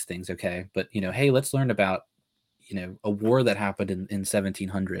all these things. Okay. But, hey, let's learn about, a war that happened in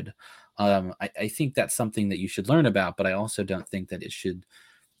 1700. I think that's something that you should learn about, but I also don't think that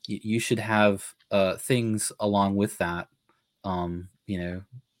you should have things along with that,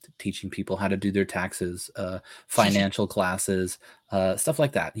 teaching people how to do their taxes, financial classes, stuff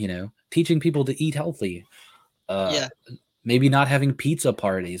like that, teaching people to eat healthy, Yeah, maybe not having pizza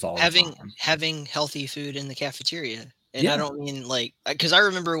parties all the time. having healthy food in the cafeteria. And I Yeah. don't mean like, because I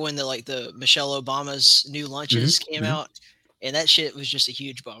remember when the Michelle Obama's new lunches came out, and that shit was just a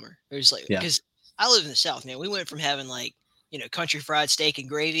huge bummer. It was like, Yeah. because I live in the South, man. We went from having country fried steak and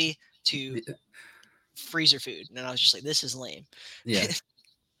gravy to freezer food, and I was just like, this is lame. Yeah.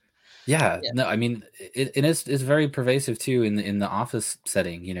 Yeah. Yeah. No, I mean, it's very pervasive too in the office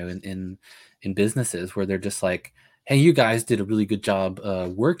setting, in businesses where they're just like, hey, you guys did a really good job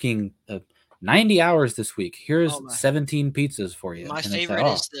working 90 hours this week. Here's Oh my 17 pizzas for you. My And it's like, favorite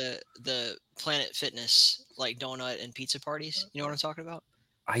oh, is the Planet Fitness donut and pizza parties. You know what I'm talking about?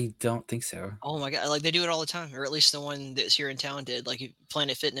 I don't think so. Oh my god, like they do it all the time, or at least the one that's here in town did.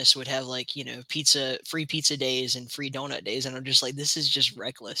 Planet Fitness would have free pizza days and free donut days, and I'm just like, this is just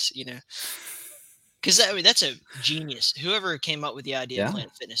reckless. Because I mean that's a genius. Whoever came up with the idea of Yeah.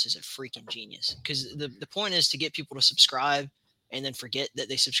 Planet Fitness is a freaking genius. Because the point is to get people to subscribe and then forget that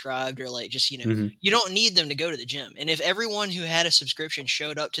they subscribed, or you don't need them to go to the gym. And if everyone who had a subscription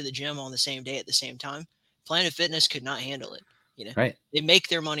showed up to the gym on the same day at the same time, Planet Fitness could not handle it. Right. They make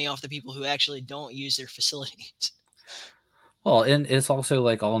their money off the people who actually don't use their facilities. Well, and it's also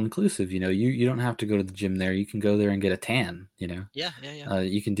like all inclusive, you don't have to go to the gym there. You can go there and get a tan, Yeah, yeah.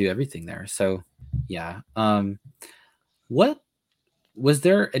 you can do everything there. So yeah. What was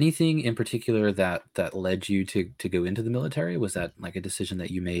there anything in particular that led you to go into the military? Was that like a decision that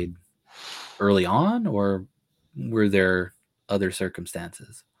you made early on, or were there other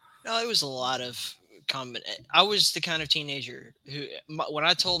circumstances? No, it was a lot of I was the kind of teenager who, when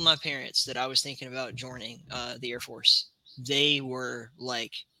I told my parents that I was thinking about joining the Air Force, they were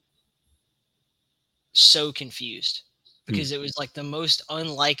like so confused because it was like the most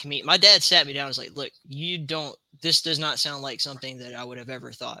unlike me. My dad sat me down and was like, look, this does not sound like something that I would have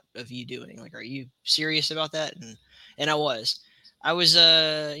ever thought of you doing. Like, are you serious about that? And I was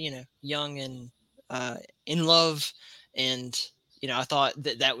young and in love. And, I thought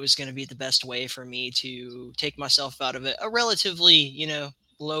that was going to be the best way for me to take myself out of a relatively,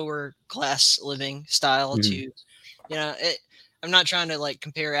 lower class living style to, I'm not trying to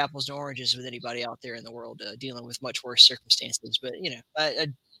compare apples to oranges with anybody out there in the world dealing with much worse circumstances, but I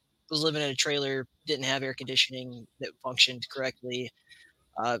was living in a trailer, didn't have air conditioning that functioned correctly,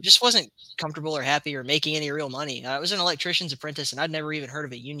 just wasn't comfortable or happy or making any real money. I was an electrician's apprentice, and I'd never even heard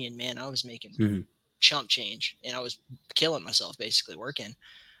of a union. Man, I was making chump change, and I was killing myself basically working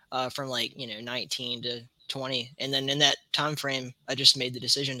from 19 to 20, and then in that time frame, I just made the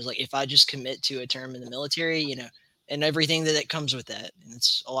decision is if I just commit to a term in the military, and everything that comes with that. And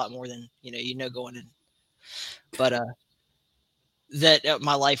it's a lot more than, going in. But that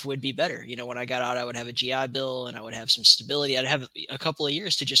my life would be better. When I got out, I would have a GI Bill and I would have some stability. I'd have a couple of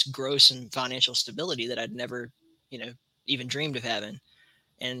years to just grow some financial stability that I'd never, even dreamed of having.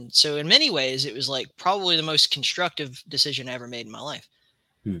 And so in many ways, it was probably the most constructive decision I ever made in my life.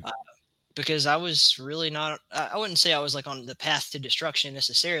 because I was really not, I wouldn't say I was like on the path to destruction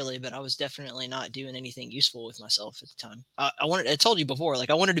necessarily, but I was definitely not doing anything useful with myself at the time. I told you before, like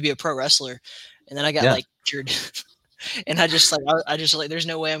I wanted to be a pro wrestler, and then I got Yeah. like injured, and I just like, I just like, there's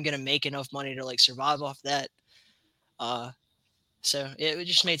no way I'm going to make enough money to like survive off that. Uh, so it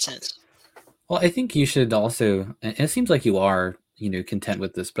just made sense. Well, I think you should also, and it seems like you are, content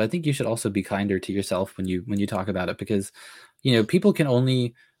with this, but I think you should also be kinder to yourself when you talk about it, because, people can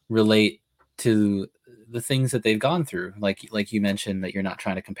only relate to the things that they've gone through. Like you mentioned that you're not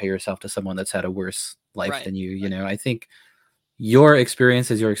trying to compare yourself to someone that's had a worse life Right. than you. Right. I think your experience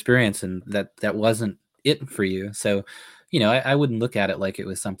is your experience, and that wasn't it for you. So, I wouldn't look at it like it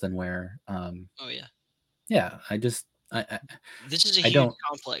was something where, Oh yeah. yeah, I just, This is a I huge don't,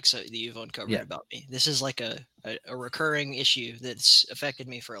 complex that you've uncovered yeah. about me. This is like a recurring issue that's affected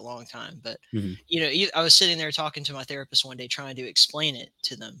me for a long time. But, Mhm. I was sitting there talking to my therapist one day, trying to explain it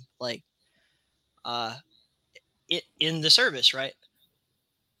to them, like, uh, it in the service, right?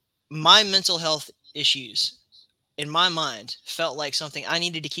 My mental health issues in my mind felt like something I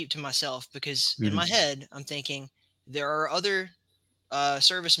needed to keep to myself because in Mhm. my head, I'm thinking there are other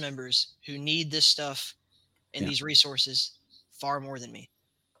service members who need this stuff and Yeah. these resources far more than me.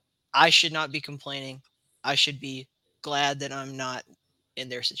 I should not be complaining. I should be glad that I'm not in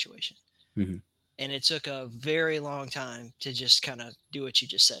their situation. Mhm. And it took a very long time to just kind of do what you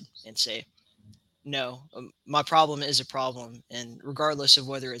just said and say, no, my problem is a problem. And regardless of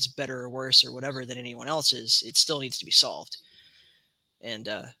whether it's better or worse or whatever than anyone else's, it still needs to be solved. And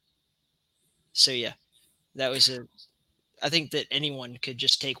so, yeah, that was I think that anyone could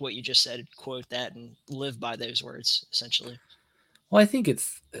just take what you just said, quote that, and live by those words, essentially. Well, I think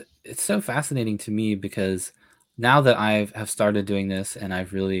it's so fascinating to me because now that have started doing this, and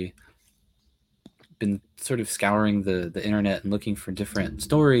I've really been sort of scouring the internet and looking for different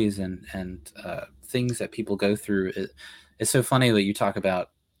stories and things that people go through. It's so funny that you talk about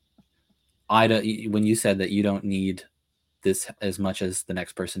Ida when you said that you don't need this as much as the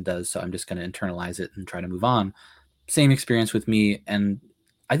next person does, so I'm just going to internalize it and try to move on. Same experience with me, and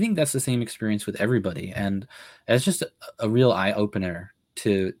I think that's the same experience with everybody, and it's just a real eye opener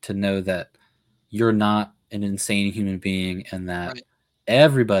to know that you're not an insane human being, and that Right.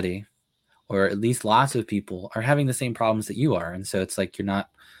 everybody, or at least lots of people, are having the same problems that you are. And so it's like you're not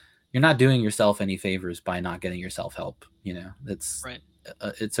doing yourself any favors by not getting yourself help. Right.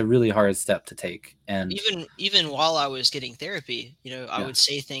 It's a really hard step to take. And Even while I was getting therapy, I yeah. would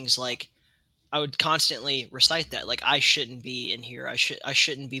say things like, I would constantly recite that, like, I shouldn't be in here. I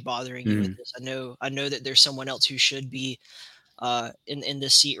shouldn't be bothering you with Mhm. this. I know that there's someone else who should be in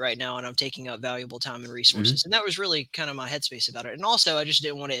this seat right now, and I'm taking up valuable time and Mhm. resources. And that was really kind of my headspace about it. And also, I just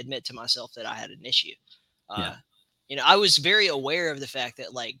didn't want to admit to myself that I had an issue. Yeah. Uh, I was very aware of the fact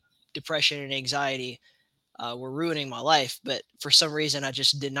that like depression and anxiety were ruining my life, but for some reason, I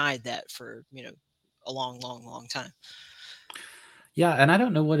just denied that for a long, long, long time. Yeah, and I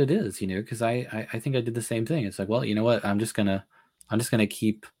don't know what it is, because I think I did the same thing. It's like, well, you know what? I'm just gonna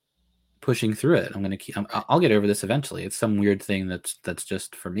keep pushing through it. Right. I'll get over this eventually. It's some weird thing that's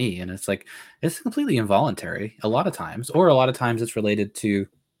just for me, and it's like it's completely involuntary a lot of times, or a lot of times it's related to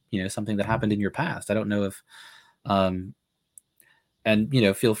something that happened in your past. I don't know if um and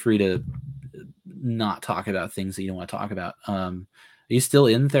feel free to not talk about things that you don't want to talk about. Are you still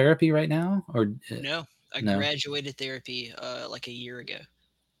in therapy right now, or No, I no? graduated therapy like a year ago.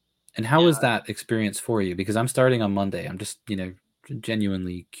 And how Yeah. was that experience for you? Because I'm starting on Monday. I'm just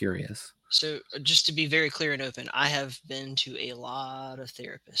genuinely curious. So, just to be very clear and open, I have been to a lot of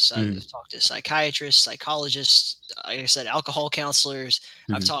therapists. Mm-hmm. I've talked to psychiatrists, psychologists, like I said, alcohol counselors.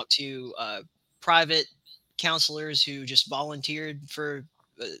 I've Mm-hmm. talked to private counselors who just volunteered for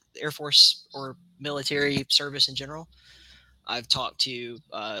Air Force or military service in general. I've talked to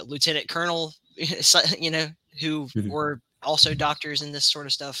Lieutenant Colonel, who Mm-hmm. were also doctors in this sort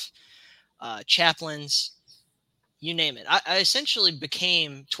of stuff, chaplains, you name it. I essentially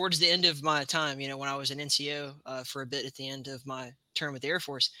became, towards the end of my time, when I was an NCO for a bit at the end of my term with the Air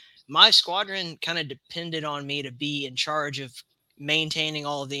Force, my squadron kind of depended on me to be in charge of maintaining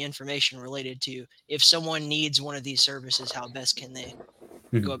all of the information related to if someone needs one of these services, how best can they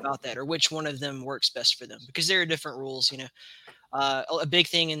go Mm-hmm. about that, or which one of them works best for them, because there are different rules. A big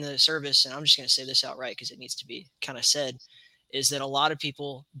thing in the service, and I'm just going to say this outright because it needs to be kind of said, is that a lot of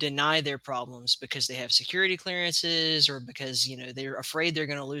people deny their problems because they have security clearances, or because they're afraid they're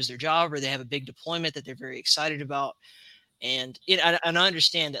going to lose their job, or they have a big deployment that they're very excited about. And I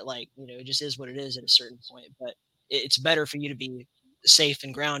understand that, like, it just is what it is at a certain point, but it's better for you to be safe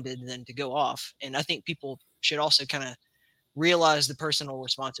and grounded than to go off. And I think people should also kind of realize the personal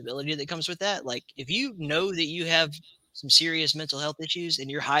responsibility that comes with that. Like, if you know that you have some serious mental health issues and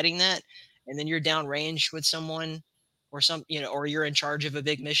you're hiding that, and then you're downrange with someone or or you're in charge of a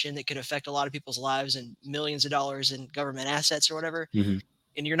big mission that could affect a lot of people's lives and millions of dollars in government assets or whatever, Mm-hmm.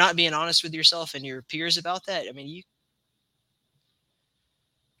 and you're not being honest with yourself and your peers about that, I mean,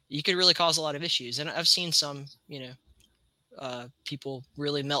 you could really cause a lot of issues. And I've seen some, people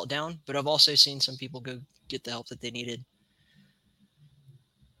really melt down, but I've also seen some people go get the help that they needed.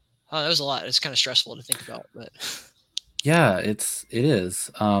 Oh, that was a lot. It's kind of stressful to think about, but yeah, it is.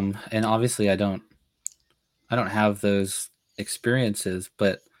 And obviously I don't have those experiences,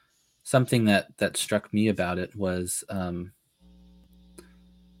 but something that struck me about it was,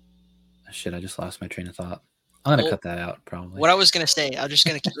 shit, I just lost my train of thought. I'm going to cut that out probably. What I was going to say, let's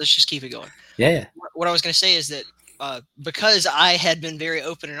just keep it going. Yeah. What I was going to say is that because I had been very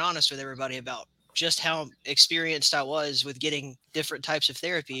open and honest with everybody about just how experienced I was with getting different types of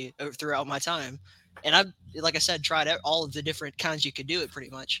therapy throughout my time, and I've, like I said, tried all of the different kinds you could do it pretty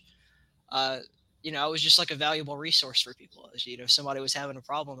much. I was just like a valuable resource for people. If somebody was having a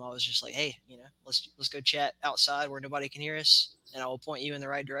problem, I was just like, hey, let's go chat outside where nobody can hear us, and I will point you in the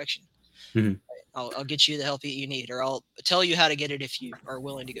right direction. Mm-hmm. I'll get you the help you need, or I'll tell you how to get it if you are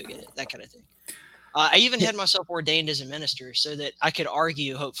willing to go get it, that kind of thing. I even had myself ordained as a minister so that I could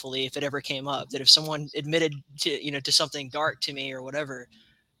argue, hopefully, if it ever came up, that if someone admitted to something dark to me or whatever,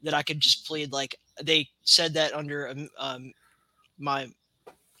 that I could just plead, like they said that under my,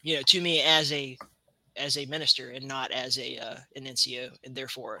 to me as a minister and not as an NCO, and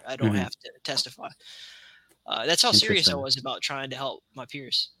therefore I don't Mm-hmm. have to testify. That's how serious I was about trying to help my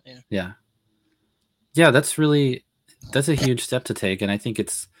peers. Yeah. Yeah, that's a huge step to take, and I think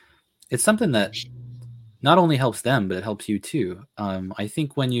it's something that not only helps them, but it helps you too. I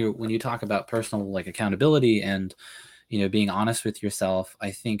think when you talk about personal like accountability and being honest with yourself,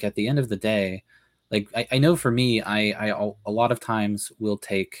 I think at the end of the day, like I know for me, I a lot of times will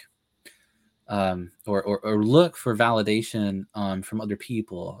take or look for validation from other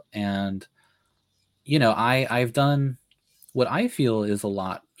people, and I've done what I feel is a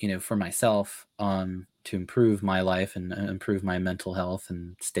lot for myself to improve my life and improve my mental health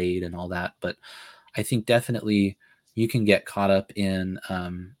and state and all that. But I think definitely you can get caught up in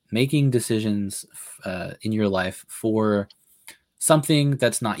making decisions in your life for something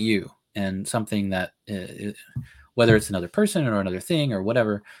that's not you, and something that whether it's another person or another thing or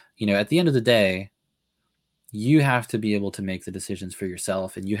whatever, at the end of the day, you have to be able to make the decisions for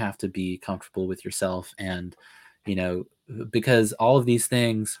yourself, and you have to be comfortable with yourself. And because all of these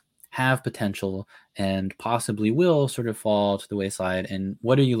things have potential and possibly will sort of fall to the wayside, and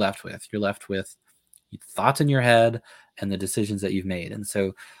what are you left with? You're left with thoughts in your head and the decisions that you've made. And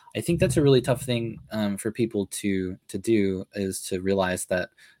so I think that's a really tough thing for people to do, is to realize that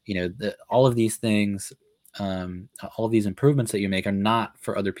all of these things, all of these improvements that you make are not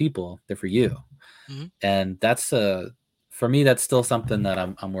for other people, they're for you. Mm-hmm. And that's for me, that's still something that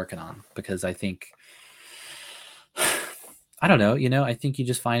I'm working on, because I think I don't know, I think you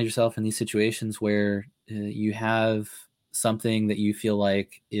just find yourself in these situations where you have something that you feel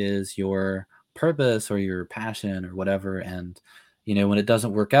like is your purpose or your passion or whatever, and when it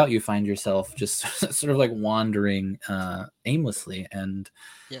doesn't work out, you find yourself just sort of like wandering aimlessly, and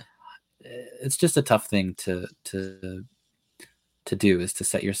yeah, it's just a tough thing to do, is to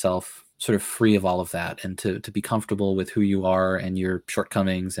set yourself sort of free of all of that, and to be comfortable with who you are and your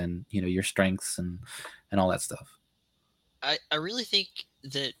shortcomings and your strengths and all that stuff. I really think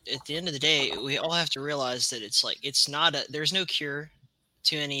that at the end of the day, we all have to realize that there's no cure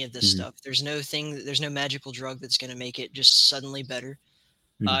to any of this Mm-hmm. stuff. There's no magical drug that's going to make it just suddenly better.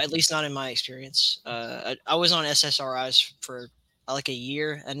 Mm-hmm. At least not in my experience. I was on SSRIs for like a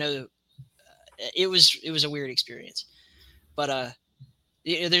year. I know it was a weird experience, but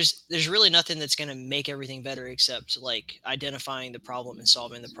there's really nothing that's going to make everything better except like identifying the problem and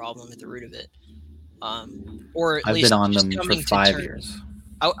solving the problem at the root of it. Or at I've least been on them for 5 years.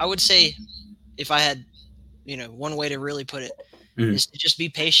 I would say, if I had, one way to really put it, mm-hmm. is to just be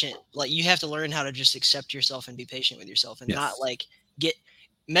patient. Like, you have to learn how to just accept yourself and be patient with yourself, and yes. not like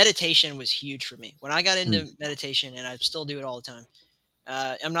meditation was huge for me when I got into meditation, and I still do it all the time.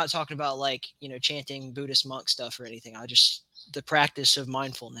 I'm not talking about like, chanting Buddhist monk stuff or anything. The practice of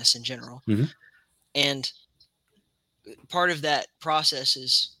mindfulness in general. Mm-hmm. And part of that process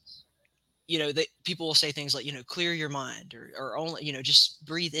is, people will say things like, clear your mind, or only, just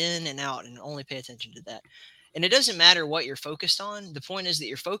breathe in and out and only pay attention to that. And it doesn't matter what you're focused on. The point is that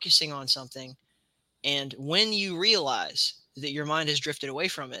you're focusing on something. And when you realize that your mind has drifted away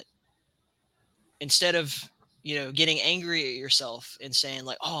from it, instead of getting angry at yourself and saying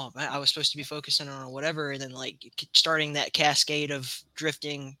like, oh man, I was supposed to be focusing on whatever, and then like starting that cascade of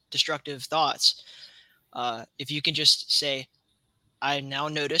drifting destructive thoughts. If you can just say, I now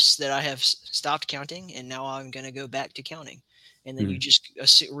notice that I have stopped counting, and now I'm going to go back to counting, and then you Mhm.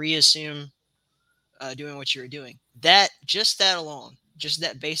 just reassume doing what you were doing. That alone, just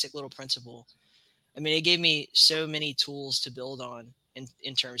that basic little principle. I mean, it gave me so many tools to build on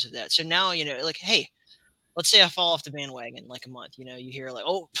in terms of that. So now, like, hey, let's say I fall off the bandwagon like a month. You hear like,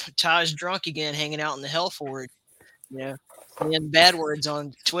 oh, Ty's drunk again, hanging out in the hell forward. You know, saying bad words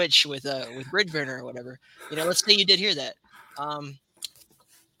on Twitch with Bridgeburner or whatever. Let's say you did hear that. Um,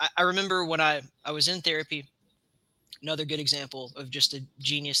 I remember when I was in therapy. Another good example of just a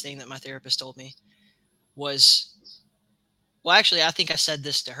genius thing that my therapist told me was, well, actually, I think I said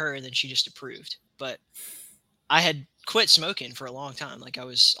this to her and then she just approved. But I had quit smoking for a long time. Like I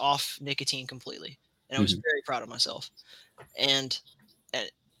was off nicotine completely, and I was Mhm. very proud of myself. And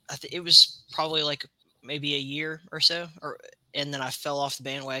it was probably like maybe a year or so, and then I fell off the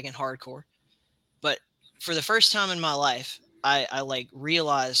bandwagon hardcore. But for the first time in my life, I like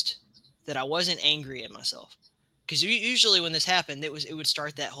realized that I wasn't angry at myself. Because usually when this happened, it would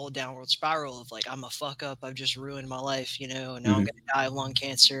start that whole downward spiral of like, I'm a fuck up, I've just ruined my life, and now I'm Mhm. gonna die of lung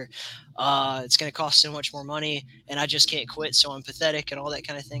cancer. It's gonna cost so much more money, and I just can't quit, so I'm pathetic and all that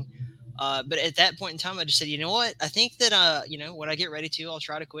kind of thing. But at that point in time, I just said, you know what? I think that when I get ready to, I'll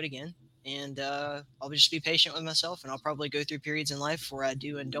try to quit again, and I'll just be patient with myself, and I'll probably go through periods in life where I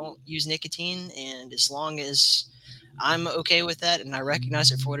do and don't use nicotine, and as long as I'm okay with that and I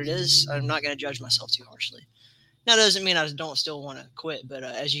recognize it for what it is, I'm not going to judge myself too harshly. Now, that doesn't mean I don't still want to quit, but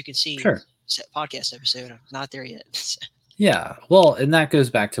as you can see in Sure. this podcast episode, I'm not there yet. Yeah. Well, and that goes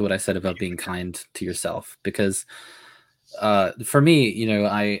back to what I said about being kind to yourself, because for me,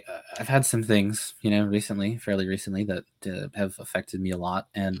 I've had some things, recently, fairly recently, that have affected me a lot,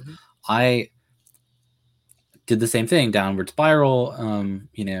 and Mhm. I did the same thing, downward spiral,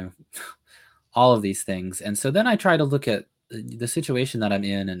 all of these things. And so then I try to look at the situation that I'm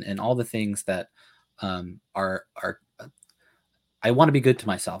in, and all the things that are I want to be good to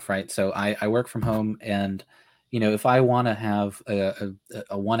myself, right? So I work from home, and if I want to have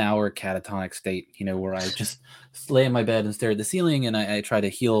a 1 hour catatonic state, where I just lay in my bed and stare at the ceiling, and I try to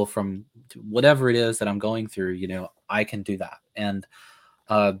heal from whatever it is that I'm going through, I can do that. And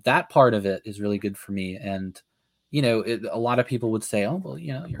that part of it is really good for me. And a lot of people would say, oh well,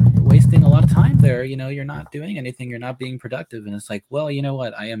 you're wasting a lot of time there, you're not doing anything, you're not being productive. And it's like, well, you know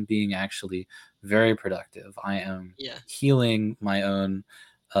what, I am being actually very productive. I am Yeah. healing my own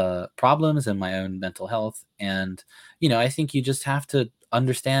problems and my own mental health. And I think you just have to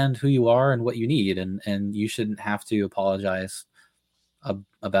understand who you are and what you need, and you shouldn't have to apologize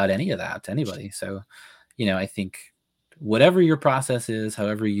about any of that to anybody. So I think whatever your process is,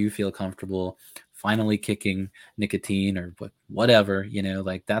 however you feel comfortable, finally kicking nicotine or whatever,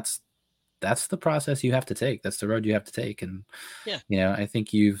 like that's the process you have to take. That's the road you have to take. And Yeah. I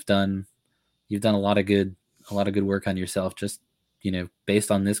think you've done a lot of good work on yourself, just based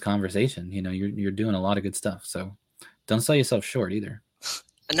on this conversation. You're doing a lot of good stuff. So don't sell yourself short either.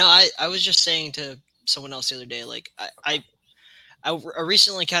 No, I was just saying to someone else the other day, like I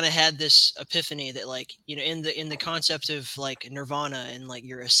recently kind of had this epiphany that like in the concept of like nirvana and like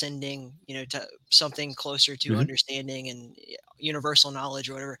you're ascending to something closer to Hmm. understanding and universal knowledge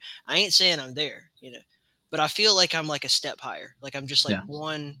or whatever. I ain't saying I'm there, but I feel like I'm like a step higher, like I'm just like Yeah.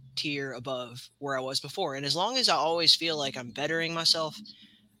 one tier above where I was before, and as long as I always feel like I'm bettering myself,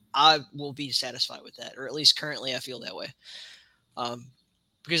 I will be satisfied with that, or at least currently I feel that way. um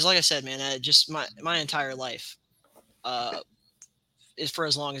because like I said, man, just my entire life, uh is for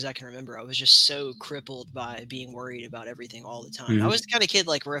as long as I can remember, I was just so crippled by being worried about everything all the time. I Hmm. was the kind of kid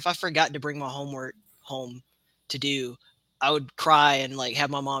like where if I forgot to bring my homework home to do, I would cry and like have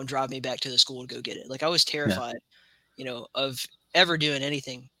my mom drive me back to the school to go get it. Like I was Yeah. terrified, of ever doing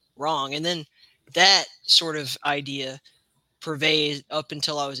anything wrong. And then that sort of idea pervades up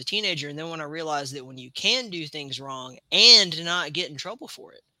until I was a teenager. And then when I realized that when you can do things wrong and not get in trouble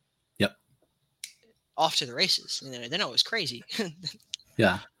for it, Yep. off to the races. Then I was crazy.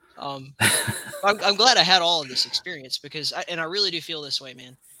 Yeah. um, I'm glad I had all of this experience because I really do feel this way,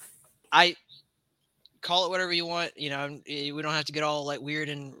 man. I call it whatever you want. We don't have to get all like weird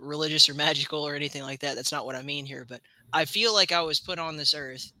and religious or magical or anything like that. That's not what I mean here. But I feel like I was put on this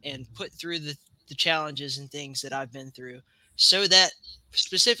earth and put through the challenges and things that I've been through so that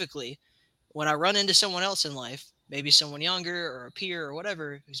specifically when I run into someone else in life, maybe someone younger or a peer or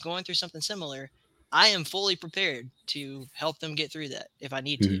whatever who's going through something similar, I am fully prepared to help them get through that if I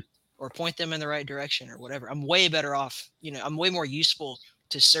need to. Mhm. or point them in the right direction or whatever. I'm way better off. I'm way more useful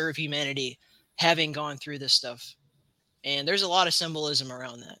to serve humanity having gone through this stuff. And there's a lot of symbolism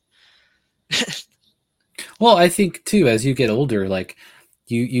around that. Well, I think too, as you get older, like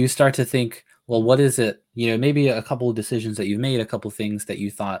you start to think, well, what is it? Maybe a couple of decisions that you've made, a couple of things that you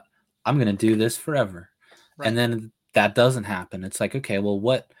thought, I'm going to do this forever. Right. And then that doesn't happen. It's like, okay, well,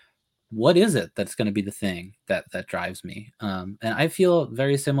 what is it that's going to be the thing that drives me? And I feel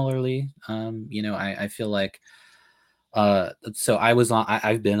very similarly. I feel like, so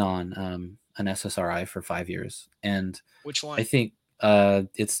I've been on an SSRI for 5 years. And which one? I think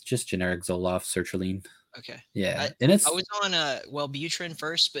it's just generic Zoloft sertraline. Okay. Yeah. I was on Wellbutrin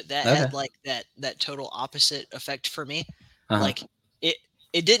first, but that had like that total opposite effect for me. Like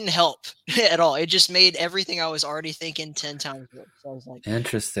it didn't help at all. It just made everything I was already thinking 10 times worse. So I was like,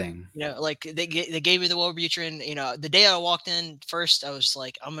 interesting. Like they gave me the Wellbutrin. The day I walked in first, I was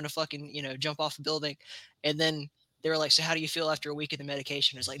like, I'm gonna fucking jump off a building, and then they were like, so how do you feel after a week of the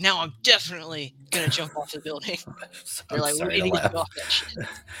medication? It's like, now I'm definitely gonna jump off the building. They're like, we need to get you off that shit.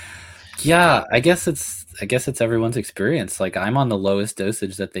 Yeah, I guess it's everyone's experience. Like, I'm on the lowest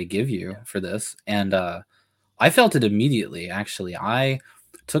dosage that they give you for this, and I felt it immediately. Actually, I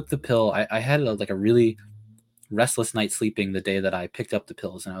took the pill. I had a really restless night sleeping the day that I picked up the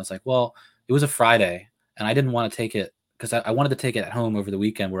pills, and I was like, well, it was a Friday, and I didn't want to take it because I wanted to take it at home over the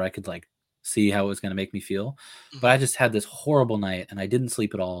weekend where I could like see how it was going to make me feel. But I just had this horrible night, and I didn't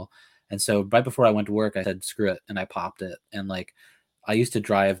sleep at all. And so right before I went to work, I said, screw it, and I popped it, and like. I used to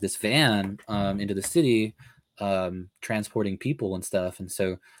drive this van into the city, transporting people and stuff. And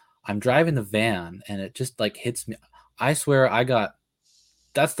so I'm driving the van and it just like hits me. I swear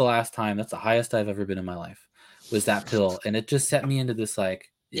that's the last time, that's the highest I've ever been in my life, was that pill. And it just set me into this,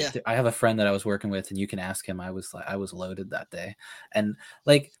 like, I have a friend that I was working with and you can ask him. I was loaded that day. And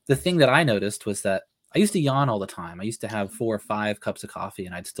like, the thing that I noticed was that I used to yawn all the time. I used to have 4 or 5 cups of coffee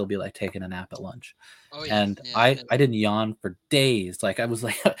and I'd still be like taking a nap at lunch. Oh, yeah. And I didn't yawn for days. Like I was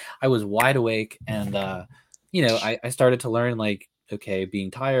wide awake. And, I started to learn like, okay, being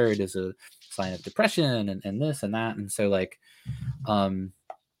tired is a sign of depression and this and that. And so like, now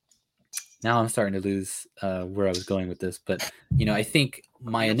I'm starting to lose where I was going with this, but I think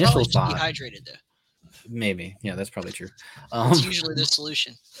my initial thought, dehydrated though. Maybe. Yeah, that's probably true. It's usually the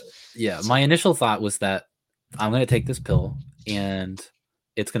solution. Yeah, my initial thought was that I'm going to take this pill and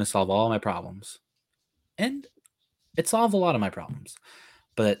it's going to solve all my problems. And it solved a lot of my problems,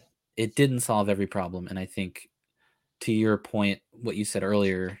 but it didn't solve every problem. And I think, to your point, what you said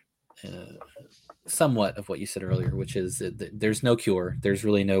earlier, somewhat of what you said earlier, which is that there's no cure. There's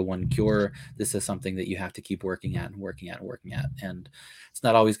really no one cure. This is something that you have to keep working at and working at and working at. And it's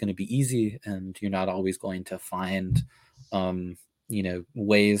not always going to be easy. And you're not always going to find,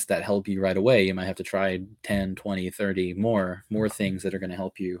 ways that help you right away. You might have to try 10, 20, 30 more things that are going to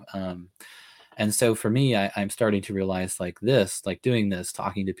help you. And so for me, I'm starting to realize like doing this,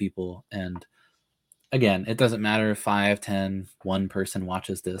 talking to people. And again, it doesn't matter if 5, 10, 1 person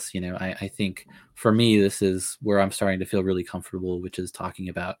watches this. I think for me, this is where I'm starting to feel really comfortable, which is talking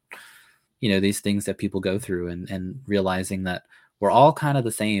about, these things that people go through and realizing that we're all kind of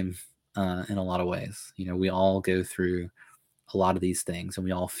the same in a lot of ways. We all go through a lot of these things and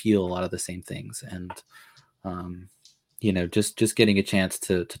we all feel a lot of the same things. And, just getting a chance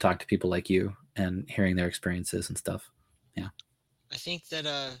to talk to people like you and hearing their experiences and stuff. Yeah. I think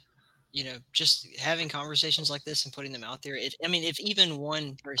that, just having conversations like this and putting them out there. If even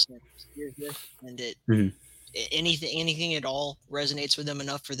one person hears this and it anything at all resonates with them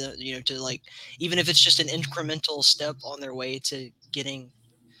enough for them, to like, even if it's just an incremental step on their way to getting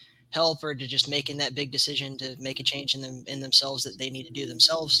help or to just making that big decision to make a change in themselves that they need to do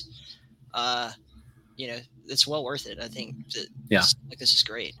themselves, it's well worth it. I think that this is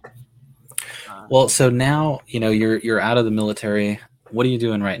great. Well, so now you're out of the military. What are you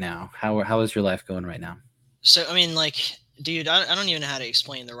doing right now? How is your life going right now? So, dude, I don't even know how to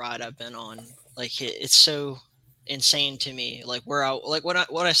explain the ride I've been on. Like, it's so insane to me. Like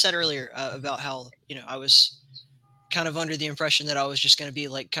what I said earlier about how, I was kind of under the impression that I was just going to be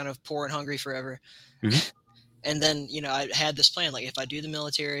like kind of poor and hungry forever. Mm-hmm. And then, I had this plan, like if I do the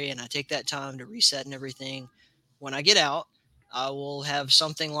military and I take that time to reset and everything, when I get out, I will have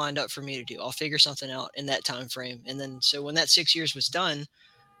something lined up for me to do. I'll figure something out in that time frame. And then, so when that 6 years was done,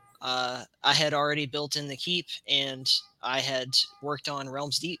 I had already built in the keep and I had worked on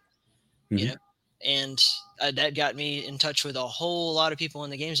Realms Deep, mm-hmm. And that got me in touch with a whole lot of people in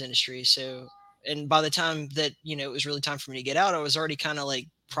the games industry. So, and by the time that, it was really time for me to get out, I was already kind of like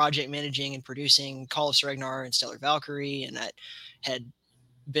project managing and producing Call of Ragnar and Stellar Valkyrie. And I had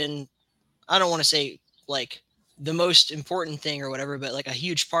been, I don't want to say like the most important thing or whatever, but like a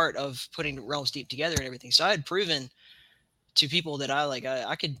huge part of putting Realms Deep together and everything. So I had proven to people that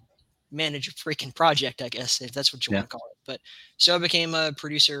I could manage a freaking project, I guess, if that's what you want to call it. But so I became a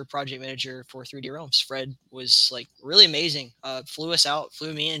producer, project manager for 3D Realms. Fred was like really amazing. Flew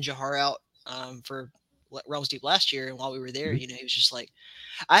me and Jahar out for Realms Deep last year. And while we were there, he was just like,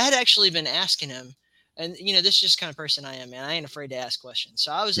 I had actually been asking him, and this is just kind of person I am, man. I ain't afraid to ask questions.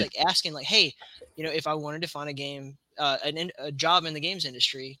 So I was like asking, like, hey, if I wanted to find a game, a job in the games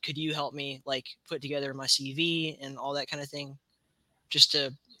industry, could you help me like put together my CV and all that kind of thing, just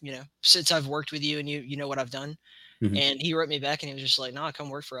to since I've worked with you and you know what I've done. And he wrote me back and he was just like, "Nah,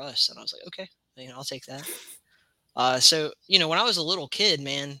 come work for us." And I was like, "Okay, I'll take that." So when I was a little kid,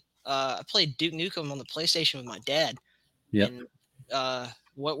 man, I played Duke Nukem on the PlayStation with my dad. And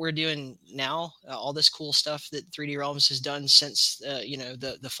what we're doing now, all this cool stuff that 3D Realms has done since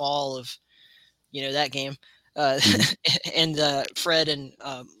the fall of that game, and Fred and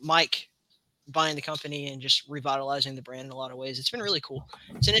Mike buying the company and just revitalizing the brand in a lot of ways. It's been really cool.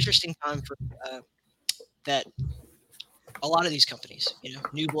 It's an interesting time for that. A lot of these companies,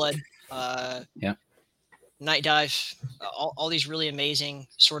 New Blood, Night Dive, all these really amazing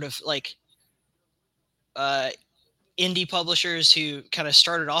sort of like indie publishers who kind of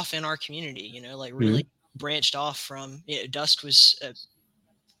started off in our community, like really branched off from Dusk was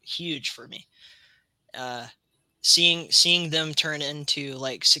huge for me. Seeing them turn into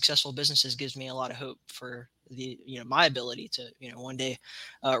like successful businesses gives me a lot of hope for the my ability to one day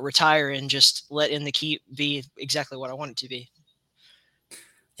retire and just let In the Keep be exactly what I want it to be.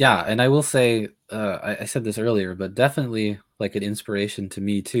 Yeah, and I will say, I said this earlier, but definitely like an inspiration to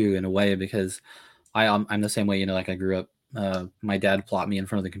me too, in a way, because I'm the same way. Like I grew up. My dad plopped me in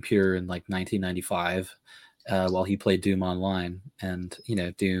front of the computer in like 1995 while he played Doom Online, and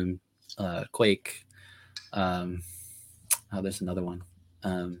Doom, Quake. There's another one.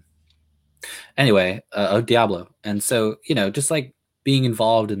 Anyway, Diablo, and so just like being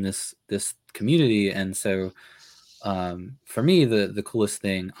involved in this community, and so. For me, the coolest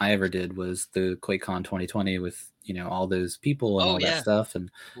thing I ever did was the QuakeCon 2020 with all those people and all that stuff, and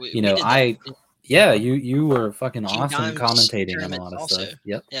we did that. You were fucking King awesome Dimes commentating on a lot of also. stuff.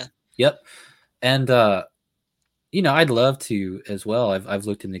 Yep. Yeah. Yep. And I'd love to as well. I've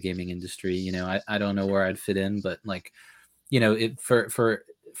looked in the gaming industry. I don't know where I'd fit in, but like it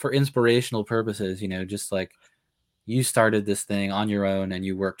for inspirational purposes. Just like you started this thing on your own and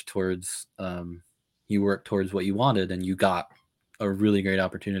you worked towards what you wanted, and you got a really great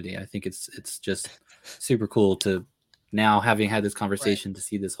opportunity. I think it's just super cool to now, having had this conversation, to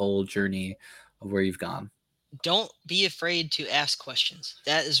see this whole journey of where you've gone. Don't be afraid to ask questions.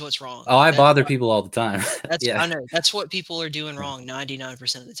 That is what's wrong. Oh, I bother people all the time. I know that's what people are doing wrong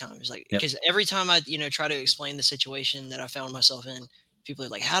 99% of the time. It's like, because every time I try to explain the situation that I found myself in, people are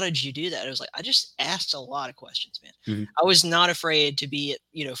like, "How did you do that?" I was like, I just asked a lot of questions, man. I was not afraid to be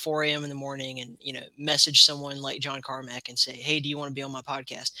at 4 a.m. in the morning and message someone like John Carmack and say, "Hey, do you want to be on my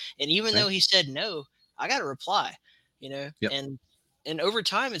podcast?" And even though he said no, I got a reply. And over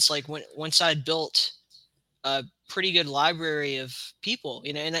time, it's like once I'd built a pretty good library of people,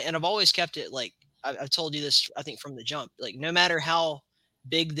 and I've always kept it like I've told you this, I think, from the jump. Like, no matter how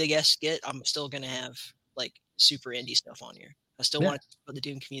big the guests get, I'm still gonna have like super indie stuff on here. I still want to talk about the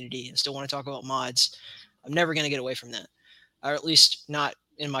Doom community. I still want to talk about mods. I'm never gonna get away from that, or at least not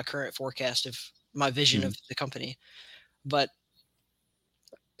in my current forecast of my vision of the company. But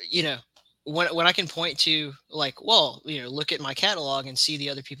when I can point to like, well, look at my catalog and see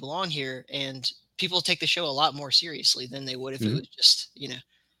the other people on here, and people take the show a lot more seriously than they would if it was just,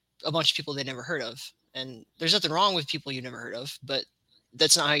 a bunch of people they never heard of. And there's nothing wrong with people you never heard of, but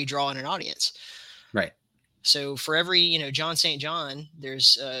that's not how you draw in an audience. Right. So for every, John St. John,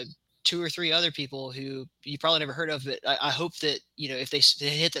 there's 2 or 3 other people who you probably never heard of, but I hope that, if they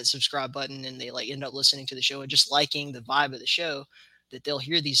hit that subscribe button and they like end up listening to the show and just liking the vibe of the show, that they'll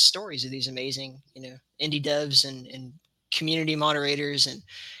hear these stories of these amazing, indie devs and community moderators. And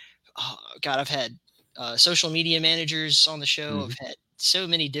oh God, I've had social media managers on the show. I've had so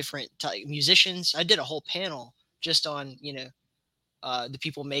many different musicians. I did a whole panel just on, the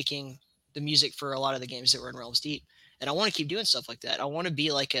people making the music for a lot of the games that were in Realms Deep. And I want to keep doing stuff like that. I want to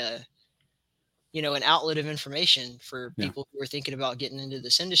be like an outlet of information for people who are thinking about getting into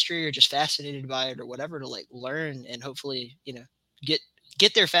this industry or just fascinated by it or whatever, to like learn and hopefully,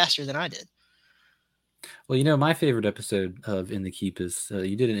 get there faster than I did. Well, my favorite episode of In the Keep is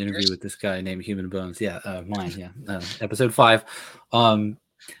you did an interview with this guy named Human Bones. Yeah, mine. Yeah, episode 5.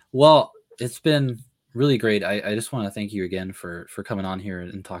 Well, it's been really great. I just want to thank you again for coming on here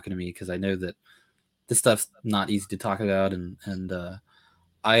and talking to me, because I know that this stuff's not easy to talk about, and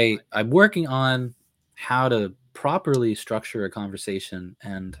I'm working on how to properly structure a conversation,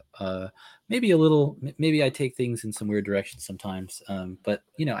 and maybe I take things in some weird directions sometimes. But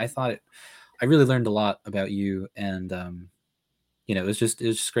I really learned a lot about you, and it was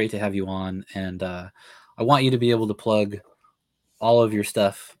just great to have you on, and I want you to be able to plug all of your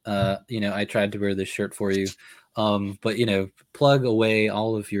stuff. I tried to wear this shirt for you, but plug away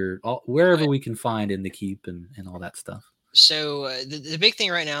all of wherever we can find in the keep and all that stuff. So the big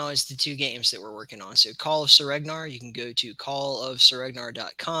thing right now is the two games that we're working on. So Call of Seregnar, you can go to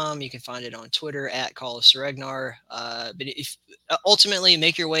callofseregnar.com. You can find it on Twitter at Call of Seregnar. But if ultimately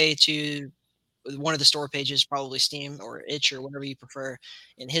make your way to one of the store pages, probably Steam or Itch or whatever you prefer,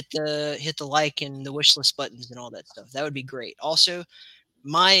 and hit the like and the wish list buttons and all that stuff. That would be great. Also,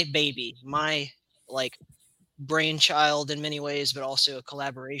 my baby, my like brainchild in many ways, but also a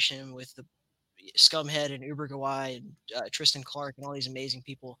collaboration with the Scumhead and Uber Gawai and Tristan Clark and all these amazing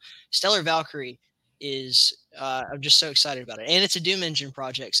people. Stellar Valkyrie is I'm just so excited about it, and it's a Doom Engine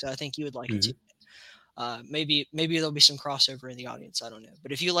project, so I think you would like it too. Maybe there'll be some crossover in the audience. I don't know,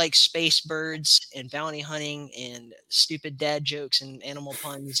 but if you like space birds and bounty hunting and stupid dad jokes and animal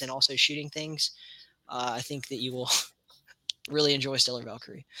puns and also shooting things, I think that you will really enjoy Stellar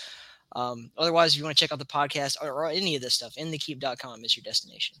Valkyrie. Otherwise, if you want to check out the podcast or any of this stuff, inthekeep.com is your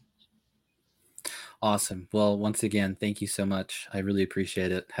destination. Awesome. Well, once again, thank you so much. I really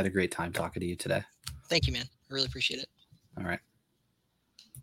appreciate it. Had a great time talking to you today. Thank you, man. I really appreciate it. All right.